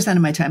 50%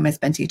 of my time I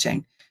spend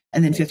teaching,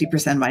 and then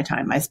 50% of my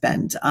time I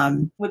spend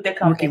with the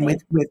company,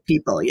 working with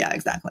people. Yeah,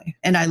 exactly.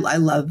 And I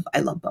love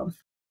both.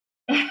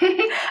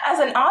 As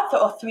an author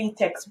of 3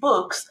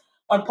 textbooks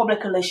on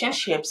public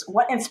relationships,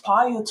 what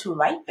inspired you to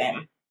write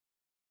them?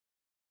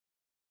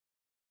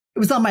 It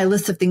was on my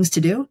list of things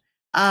to do.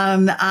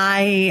 I'm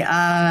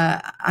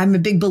a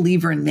big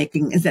believer in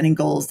setting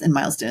goals and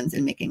milestones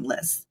and making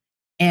lists.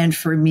 And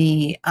for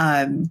me,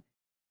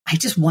 I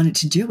just wanted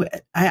to do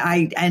it.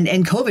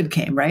 And COVID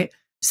came, right?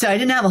 So I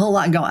didn't have a whole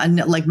lot going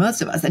on, like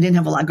most of us. I didn't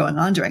have a lot going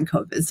on during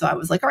COVID. So I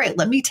was like, all right,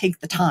 let me take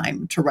the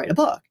time to write a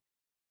book.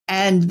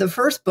 And the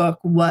first book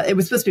it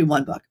was supposed to be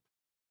one book.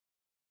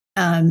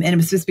 And it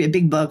was supposed to be a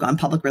big book on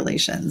public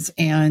relations,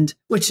 and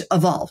which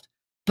evolved.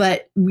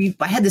 But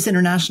I had this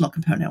international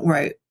component where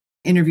I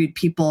interviewed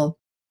people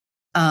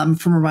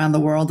from around the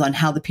world on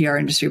how the PR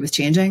industry was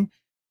changing.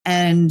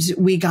 And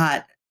we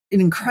got an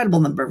incredible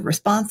number of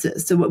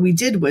responses. So what we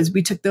did was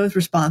we took those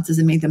responses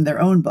and made them their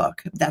own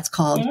book. That's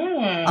called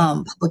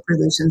Public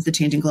Relations, The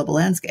Changing Global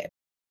Landscape.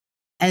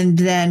 And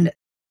then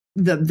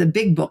the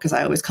big book, as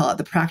I always call it,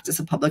 The Practice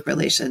of Public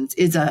Relations,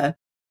 is a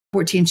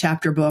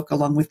 14-chapter book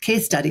along with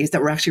case studies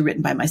that were actually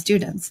written by my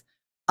students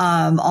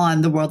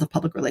on the world of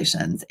public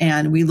relations.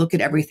 And we look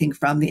at everything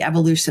from the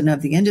evolution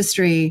of the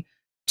industry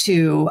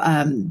to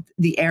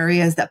the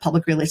areas that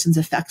public relations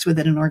affects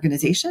within an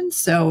organization.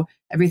 So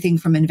everything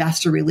from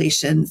investor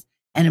relations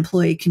and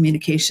employee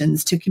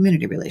communications to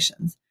community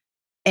relations.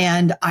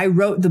 And I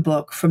wrote the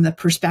book from the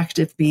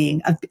perspective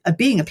being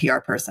a PR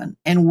person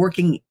and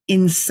working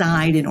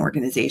inside an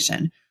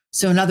organization.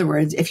 So in other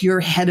words, if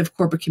you're head of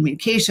corporate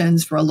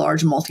communications for a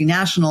large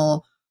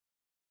multinational,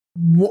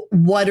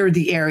 what are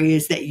the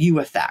areas that you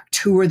affect?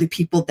 Who are the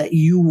people that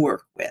you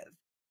work with?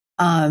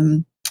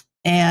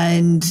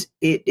 And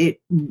it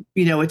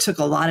took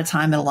a lot of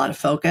time and a lot of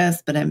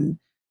focus, but it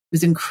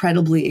was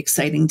incredibly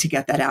exciting to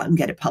get that out and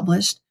get it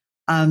published.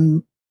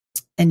 So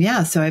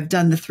I've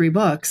done the 3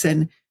 books,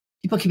 and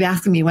people keep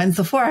asking me, when's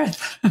the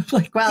 4th? I'm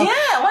like, well,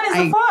 yeah, when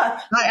is the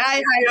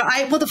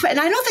 4th? And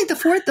I don't think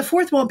the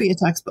fourth won't be a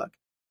textbook.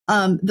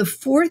 The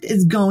 4th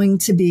is going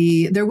to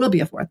be, there will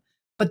be a 4th,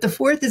 but the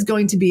 4th is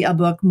going to be a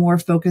book more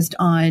focused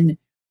on,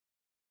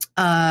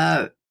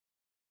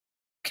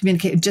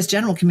 just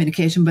general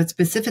communication, but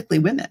specifically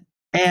women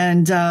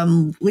and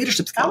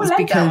leadership skills.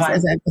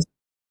 Because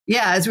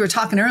as we were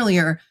talking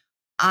earlier,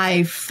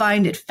 I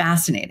find it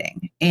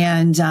fascinating,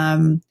 and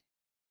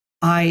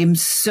I am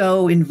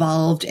so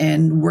involved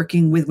in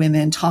working with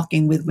women,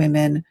 talking with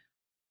women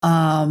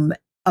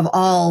of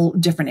all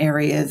different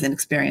areas and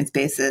experience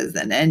bases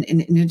and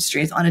in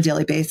industries on a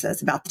daily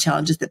basis about the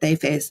challenges that they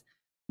face.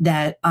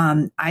 That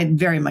I'd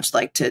very much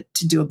like to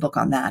do a book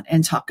on that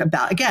and talk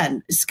about,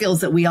 again,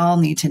 skills that we all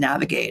need to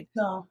navigate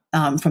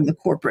from the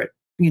corporate,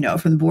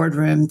 from the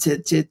boardroom to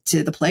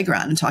the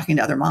playground, and talking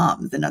to other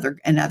moms and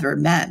other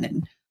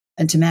men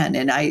and to men.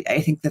 And I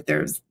think that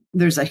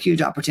there's a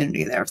huge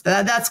opportunity there. So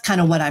that's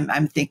kind of what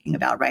I'm thinking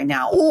about right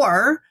now.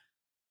 Or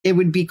it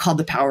would be called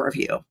The Power of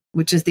You,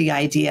 which is the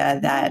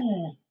idea that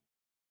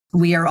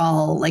we are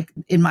all, like,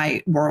 in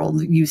my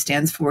world, you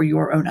stands for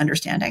your own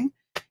understanding.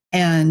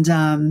 And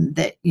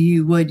that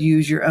you would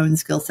use your own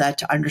skill set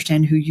to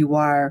understand who you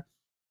are,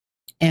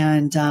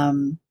 and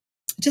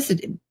just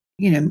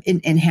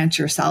enhance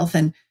yourself.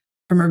 And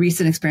from a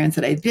recent experience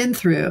that I've been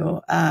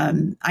through,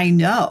 I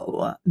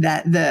know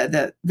that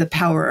the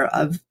power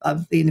of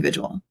the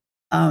individual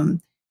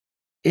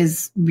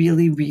is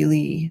really,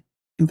 really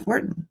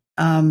important.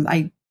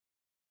 I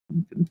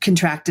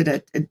contracted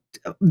a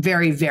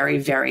very, very,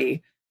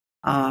 very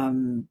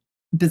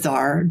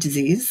bizarre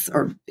disease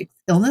or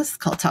illness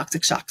called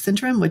toxic shock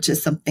syndrome, which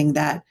is something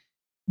that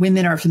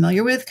women are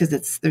familiar with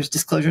because there's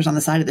disclosures on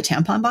the side of the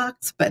tampon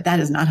box, but that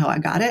is not how I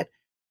got it.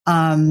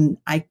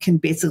 I can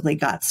basically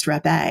got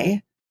strep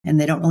A, and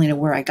they don't really know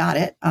where I got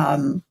it.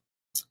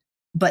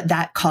 But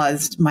that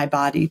caused my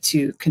body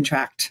to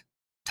contract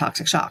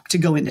toxic shock, to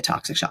go into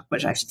toxic shock,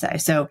 which I should say.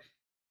 So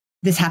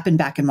this happened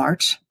back in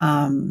March,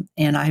 and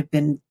I've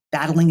been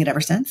battling it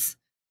ever since.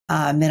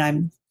 And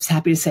I'm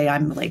happy to say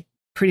I'm like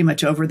pretty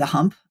much over the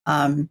hump.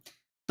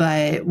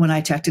 But when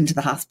I checked into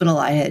the hospital,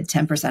 I had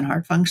 10%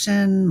 heart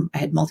function. I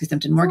had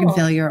multi-symptom organ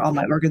failure. All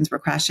my organs were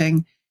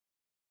crashing,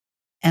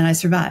 and I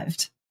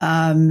survived.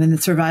 And the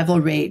survival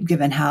rate,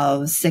 given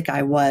how sick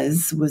I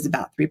was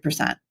about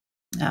 3%.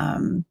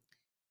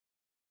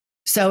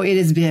 So it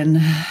has been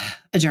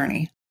a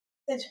journey.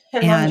 It's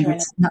a long journey.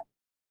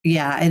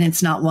 And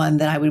it's not one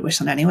that I would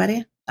wish on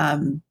anybody.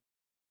 But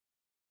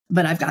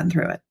I've gotten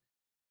through it.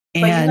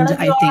 And but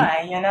you're gonna be all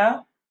right, you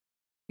know?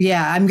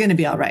 Yeah, I'm going to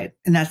be all right.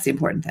 And that's the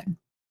important thing.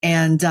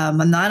 And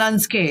I'm not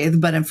unscathed,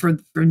 but I'm for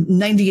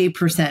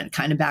 98%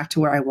 kind of back to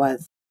where I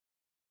was.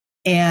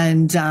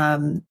 And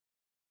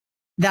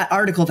that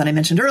article that I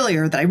mentioned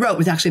earlier that I wrote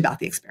was actually about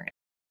the experience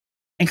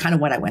and kind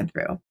of what I went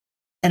through.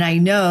 And I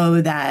know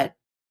that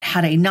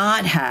had I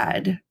not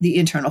had the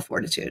internal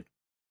fortitude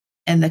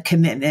and the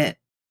commitment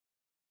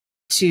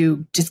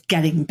to just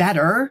getting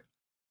better,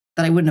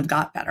 that I wouldn't have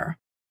got better.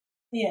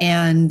 Yeah.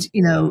 And,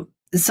 you know,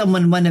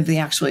 one of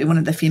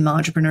the female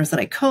entrepreneurs that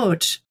I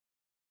coach,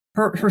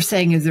 her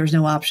saying is there's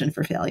no option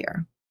for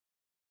failure.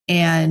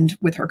 And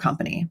with her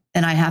company.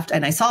 And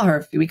I saw her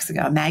a few weeks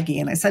ago, Maggie,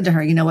 and I said to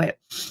her, you know what,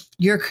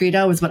 your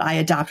credo is what I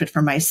adopted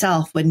for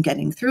myself when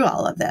getting through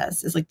all of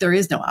this. It's like, there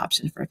is no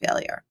option for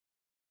failure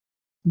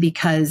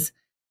because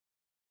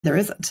there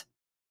isn't.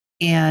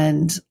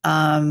 And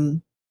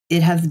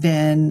it has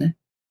been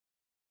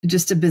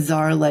just a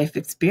bizarre life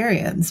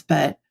experience.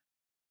 But,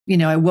 you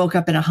know, I woke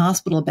up in a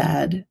hospital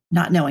bed,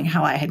 not knowing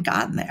how I had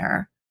gotten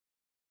there,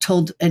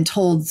 told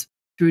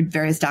through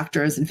various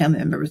doctors and family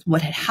members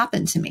what had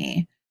happened to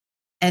me.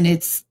 And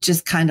it's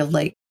just kind of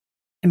like,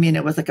 I mean,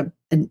 it was like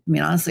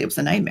honestly, it was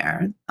a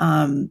nightmare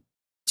to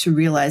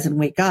realize and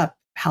wake up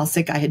how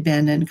sick I had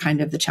been and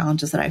kind of the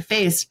challenges that I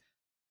faced.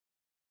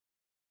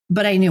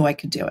 But I knew I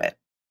could do it.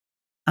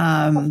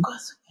 Of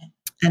course.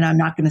 And I'm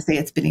not going to say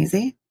it's been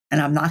easy.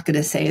 And I'm not going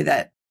to say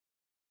that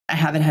I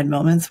haven't had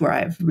moments where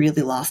I've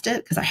really lost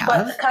it, because I have.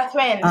 But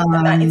Kathryn,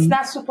 it's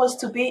not supposed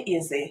to be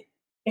easy.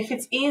 If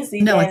it's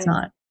easy, no, then it's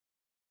not.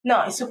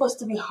 No, it's supposed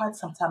to be hard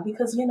sometimes,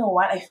 because you know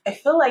what? I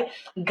feel like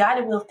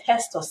God will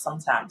test us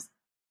sometimes.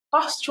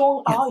 How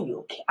strong are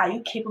you? Are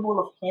you capable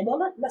of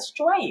handling it? Let's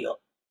try you.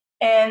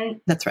 And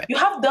that's right. You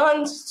have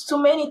done so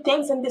many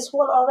things in this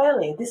world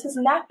already. This is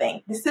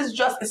nothing. This is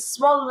just a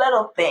small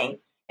little thing.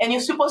 And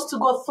you're supposed to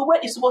go through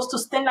it. You're supposed to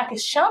stand like a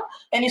champ.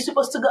 And you're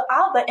supposed to go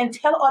out there and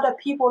tell other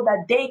people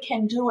that they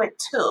can do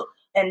it too.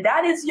 And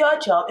that is your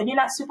job. And you're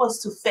not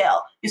supposed to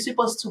fail. You're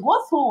supposed to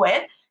go through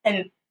it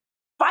and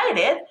fight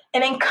it,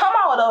 and then come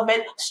out of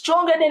it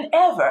stronger than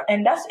ever.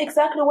 And that's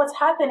exactly what's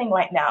happening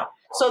right now.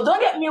 So don't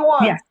get me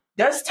wrong. Yes.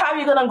 There's time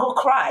you're going to go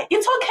cry.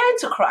 It's okay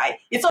to cry.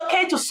 It's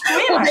okay to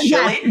scream,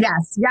 actually.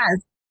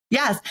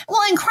 Yes.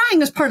 Well, and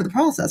crying is part of the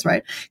process,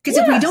 right? Because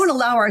if we don't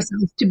allow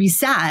ourselves to be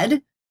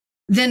sad,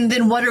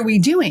 then what are we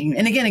doing?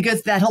 And again, it goes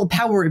to that whole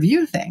power of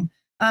you thing.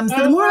 So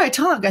the more I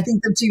talk, I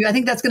think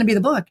that's going to be the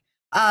book.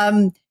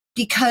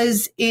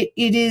 Because it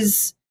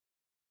is,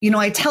 you know,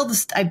 I've told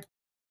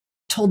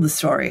the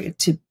story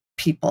to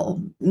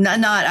people.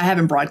 I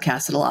haven't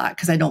broadcasted a lot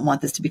because I don't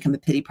want this to become a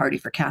pity party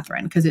for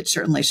Kathryn, because it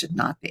certainly should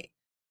not be.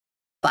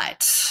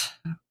 But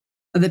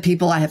the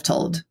people I have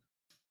told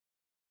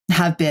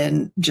have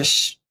been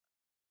just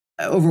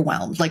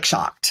overwhelmed, like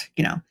shocked,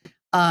 you know.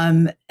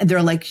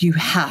 They're like, you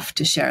have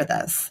to share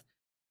this.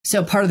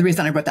 So part of the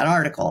reason I wrote that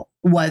article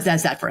was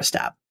as that first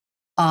step.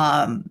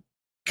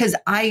 Because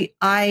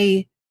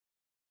I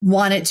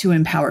want it to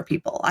empower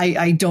people.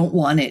 I don't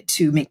want it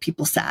to make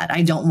people sad.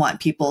 I don't want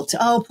people to,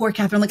 oh, poor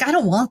Kathryn. Like, I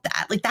don't want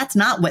that. Like, that's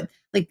not what,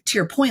 like, to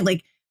your point,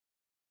 like,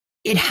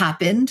 it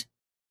happened.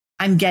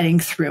 I'm getting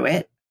through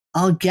it.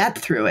 I'll get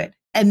through it.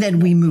 And then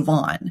we move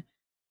on.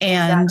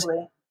 And,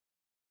 exactly.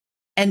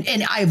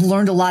 and I've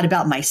learned a lot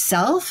about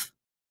myself,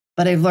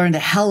 but I've learned a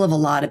hell of a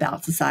lot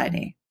about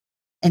society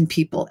and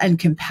people and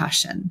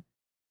compassion.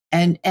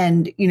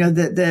 And, you know,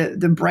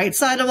 the bright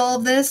side of all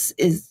of this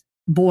is,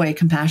 boy,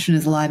 compassion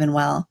is alive and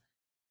well.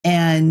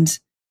 And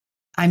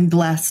I'm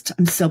blessed.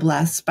 I'm so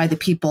blessed by the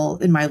people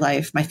in my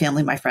life, my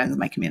family, my friends,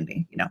 my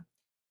community, you know,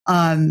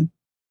 on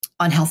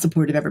how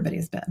supportive everybody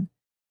has been.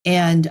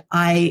 And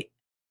I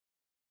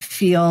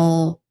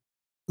feel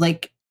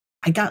like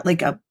I got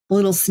like a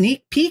little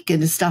sneak peek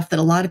into stuff that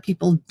a lot of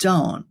people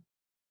don't.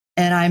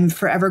 And I'm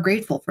forever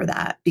grateful for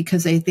that,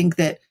 because I think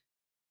that,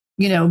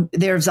 you know,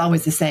 there's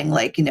always the saying,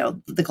 like, you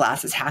know, the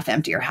glass is half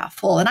empty or half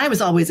full. And I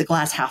was always a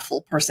glass half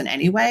full person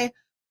anyway.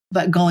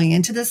 But going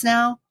into this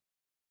now,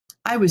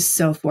 I was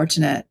so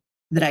fortunate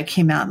that I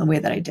came out in the way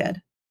that I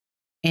did.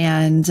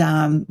 And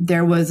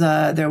there was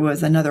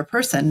another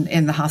person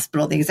in the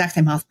hospital, the exact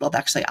same hospital that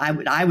actually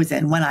I was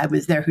in when I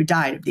was there, who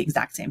died of the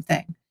exact same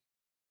thing.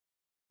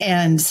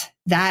 And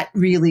that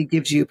really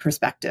gives you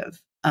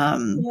perspective.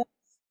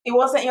 It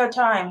wasn't your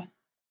time.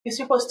 You're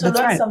supposed to That's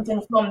learn right.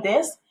 something from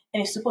this,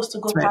 and you're supposed to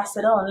go That's right. pass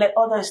it on. Let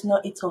others know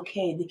it's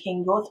okay. They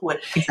can go through it.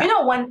 You Exactly.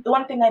 know,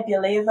 one thing I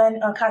believe in,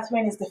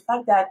 Kathryn, is the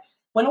fact that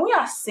when we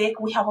are sick,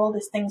 we have all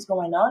these things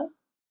going on.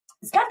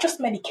 It's not just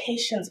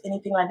medications,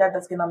 anything like that,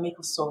 that's gonna make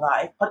us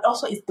survive, but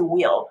also it's the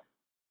will.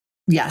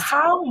 Yes.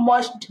 How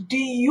much do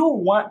you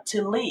want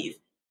to live?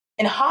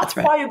 And how That's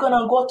right. far you're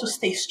gonna go to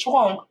stay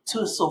strong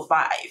to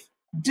survive?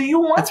 Do you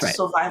want That's to right.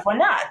 survive or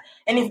not?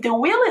 And if the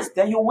will is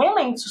there, you're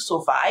willing to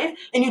survive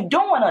and you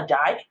don't want to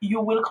die,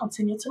 you will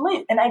continue to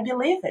live. And I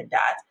believe in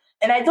that.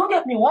 And I don't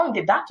get me wrong,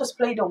 the doctors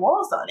play the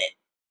roles on it,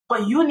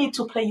 but you need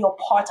to play your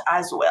part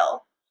as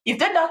well. If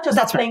the doctors are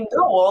That's right. playing the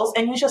roles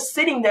and you're just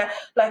sitting there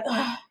like,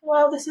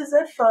 well, this is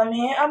it for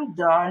me, I'm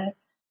done.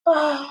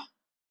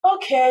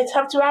 Okay,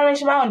 time to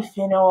arrange my own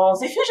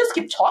funerals. If you just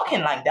keep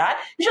talking like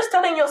that, you're just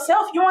telling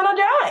yourself you want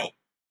to die.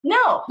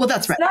 No, Well,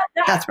 that's it's right. not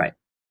that. That's right.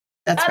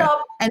 That's Shut right.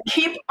 up, And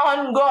keep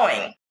on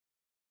going.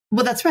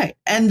 well, that's right.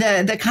 And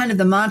the kind of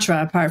the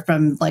mantra, apart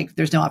from like,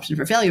 there's no option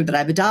for failure, that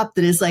I've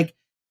adopted is like,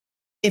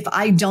 if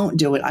I don't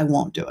do it, I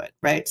won't do it.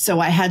 Right. So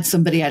I had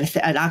somebody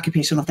an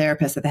occupational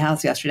therapist at the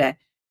house yesterday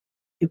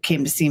who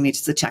came to see me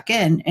just to check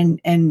in.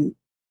 And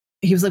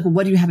he was like, well,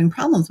 what are you having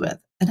problems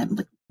with? And I'm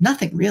like,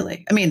 nothing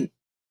really. I mean,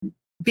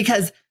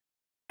 because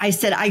I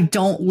said, I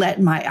don't let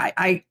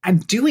I'm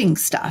doing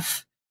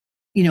stuff,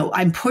 you know,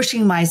 I'm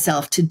pushing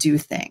myself to do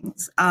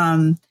things.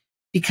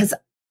 Because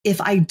if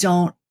I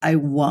don't, I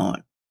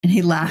won't. And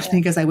he laughed and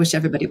he goes, I wish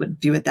everybody would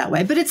view it that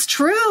way, but it's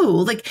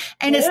true. Like,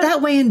 and it's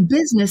that way in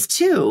business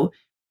too,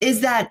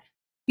 is that,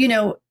 you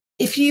know,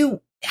 if you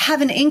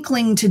have an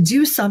inkling to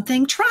do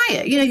something, try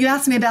it. You know, you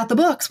asked me about the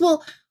books.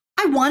 Well,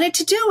 I wanted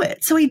to do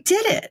it. So I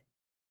did it.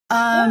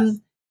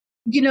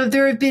 You know,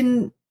 there have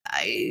been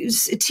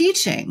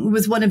teaching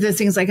was one of those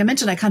things, like I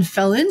mentioned, I kind of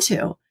fell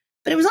into,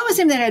 but it was always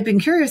something that I'd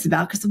been curious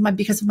about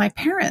because of my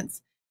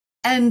parents.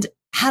 And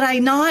had I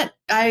not,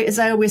 as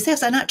I always say,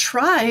 if I had not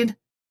tried,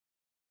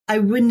 I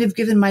wouldn't have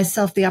given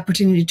myself the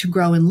opportunity to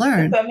grow and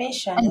learn.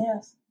 Permission,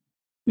 yes.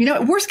 You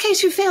know, worst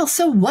case, you fail.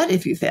 So what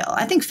if you fail?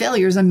 I think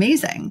failure is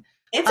amazing.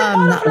 It's a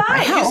part of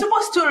life. You're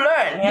supposed to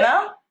learn, you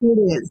know? It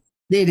is.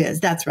 It is.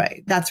 That's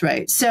right. That's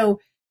right. So,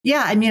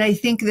 yeah, I mean, I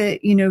think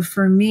that, you know,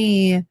 for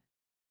me,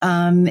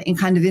 in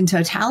kind of in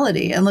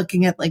totality and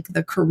looking at like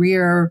the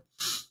career,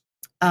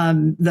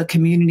 the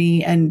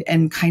community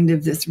and kind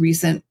of this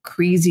recent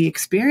crazy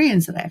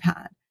experience that I've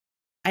had,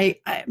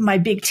 my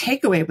big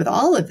takeaway with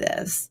all of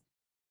this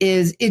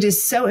is it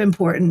is so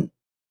important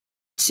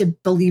to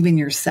believe in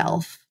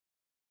yourself.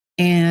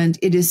 And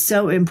it is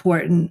so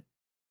important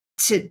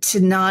to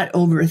not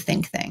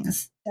overthink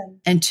things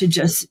and to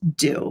just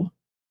do.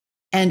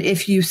 And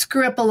if you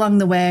screw up along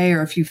the way,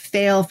 or if you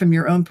fail from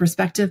your own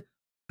perspective,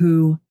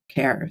 who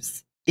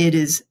cares? It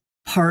is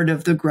part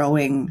of the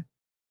growing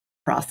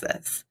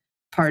process,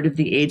 part of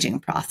the aging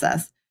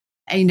process.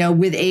 And, you know,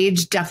 with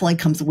age definitely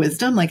comes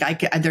wisdom. Like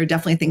there are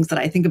definitely things that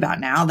I think about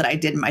now that I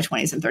did in my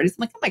 20s and 30s. I'm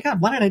like, oh my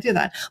God, why did I do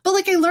that? But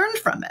like I learned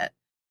from it.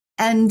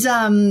 And,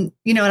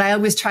 you know, and I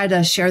always try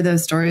to share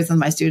those stories with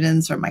my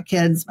students or my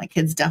kids. My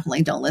kids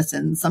definitely don't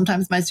listen.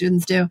 Sometimes my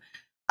students do.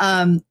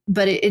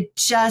 But it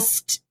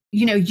just,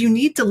 you know, you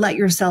need to let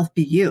yourself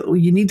be you.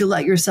 You need to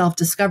let yourself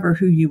discover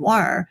who you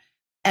are.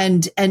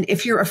 And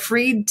if you're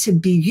afraid to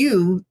be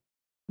you,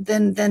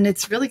 then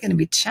it's really going to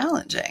be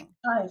challenging.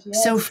 Nice,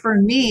 yes. So for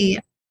me,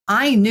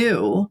 I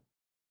knew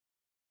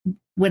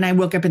when I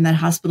woke up in that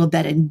hospital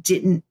bed and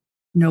didn't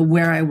know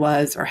where I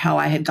was or how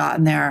I had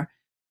gotten there,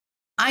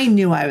 I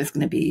knew I was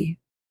going to be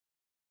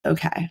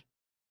okay.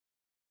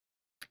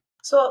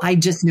 So I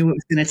just knew it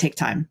was going to take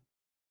time.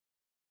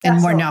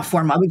 And we're now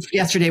 4 months.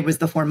 Yesterday was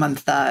the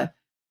 4-month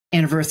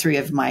anniversary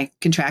of my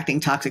contracting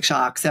toxic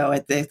shock. So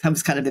it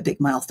was kind of a big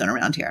milestone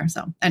around here.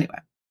 So anyway.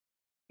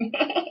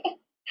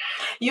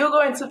 You're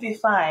going to be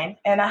fine.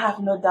 And I have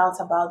no doubt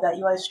about that.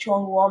 You are a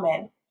strong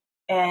woman.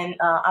 And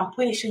I'm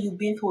pretty sure you've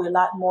been through a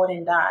lot more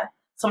than that.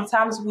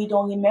 Sometimes we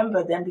don't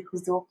remember them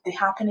because they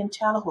happen in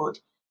childhood.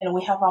 And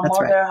we have our That's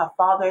mother, right. our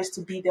fathers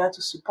to be there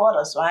to support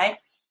us, right?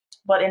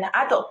 But in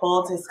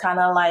adulthood, it's kind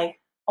of like,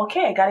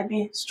 okay, I got to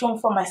be strong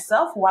for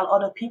myself while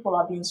other people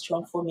are being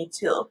strong for me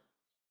too.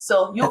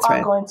 So you That's are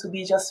right. going to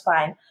be just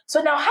fine.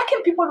 So now how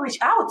can people reach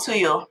out to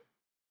you?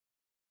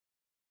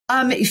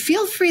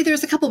 Feel free.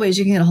 There's a couple ways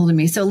you can get a hold of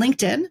me. So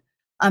LinkedIn,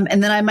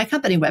 and then my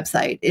company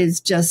website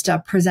is just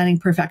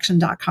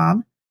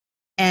presentingperfection.com.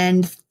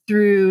 And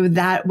through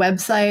that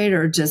website,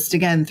 or just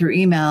again through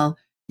email,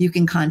 you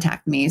can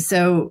contact me.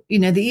 So, you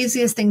know, the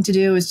easiest thing to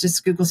do is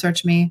just Google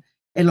search me.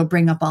 It'll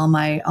bring up all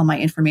my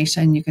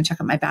information. You can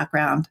check out my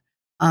background.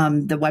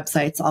 The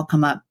websites all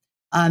come up.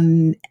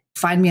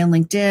 Find me on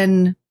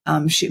LinkedIn.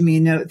 Shoot me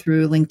a note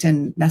through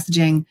LinkedIn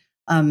messaging.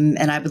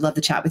 And I would love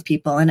to chat with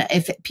people. And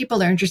if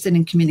people are interested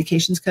in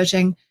communications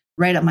coaching,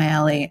 right up my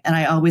alley. And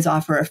I always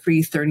offer a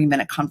free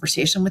 30-minute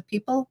conversation with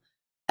people.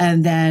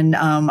 And then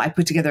I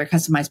put together a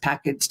customized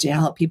package to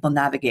help people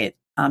navigate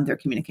their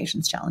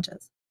communications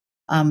challenges.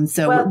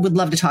 So would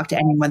love to talk to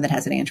anyone that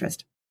has any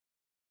interest.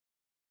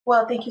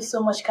 Well, thank you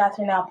so much,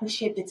 Kathryn. I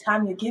appreciate the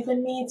time you've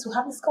given me to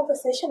have this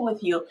conversation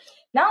with you.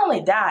 Not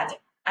only that,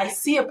 I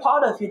see a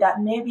part of you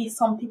that maybe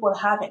some people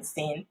haven't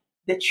seen,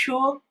 the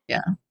true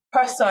Yeah.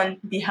 person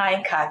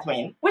behind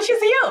Kathryn, which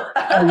is you.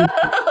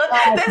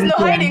 Oh, There's no thank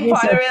you. hiding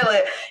part, really.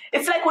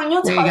 It's like when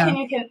you're There you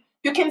talking, go.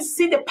 you can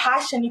see the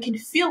passion, you can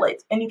feel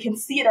it, and you can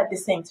see it at the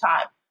same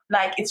time.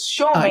 Like it's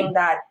Oh, yeah. showing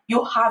that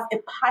you have a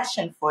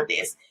passion for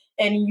this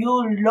and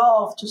you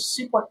love to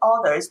support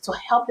others to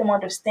help them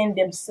understand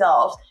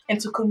themselves and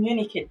to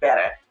communicate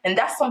better. And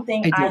that's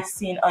something I do. I've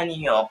seen on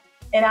you.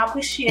 And I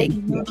appreciate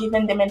Thank you you.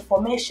 giving them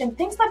information,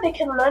 things that they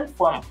can learn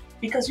from.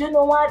 Because you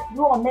know what?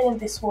 You are made in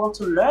this world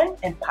to learn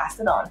and pass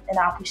it on. And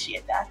I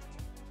appreciate that.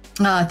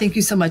 Thank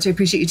you so much. I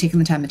appreciate you taking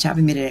the time to chat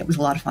with me today. It was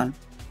a lot of fun.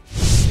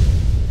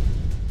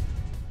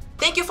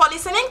 Thank you for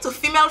listening to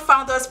Female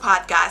Founders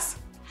Podcast.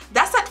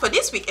 That's it for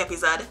this week's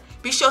episode.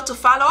 Be sure to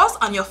follow us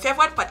on your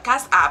favorite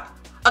podcast app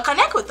or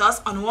connect with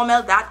us on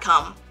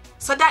womel.com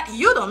so that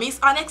you don't miss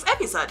our next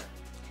episode.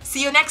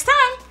 See you next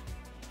time.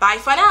 Bye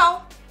for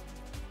now.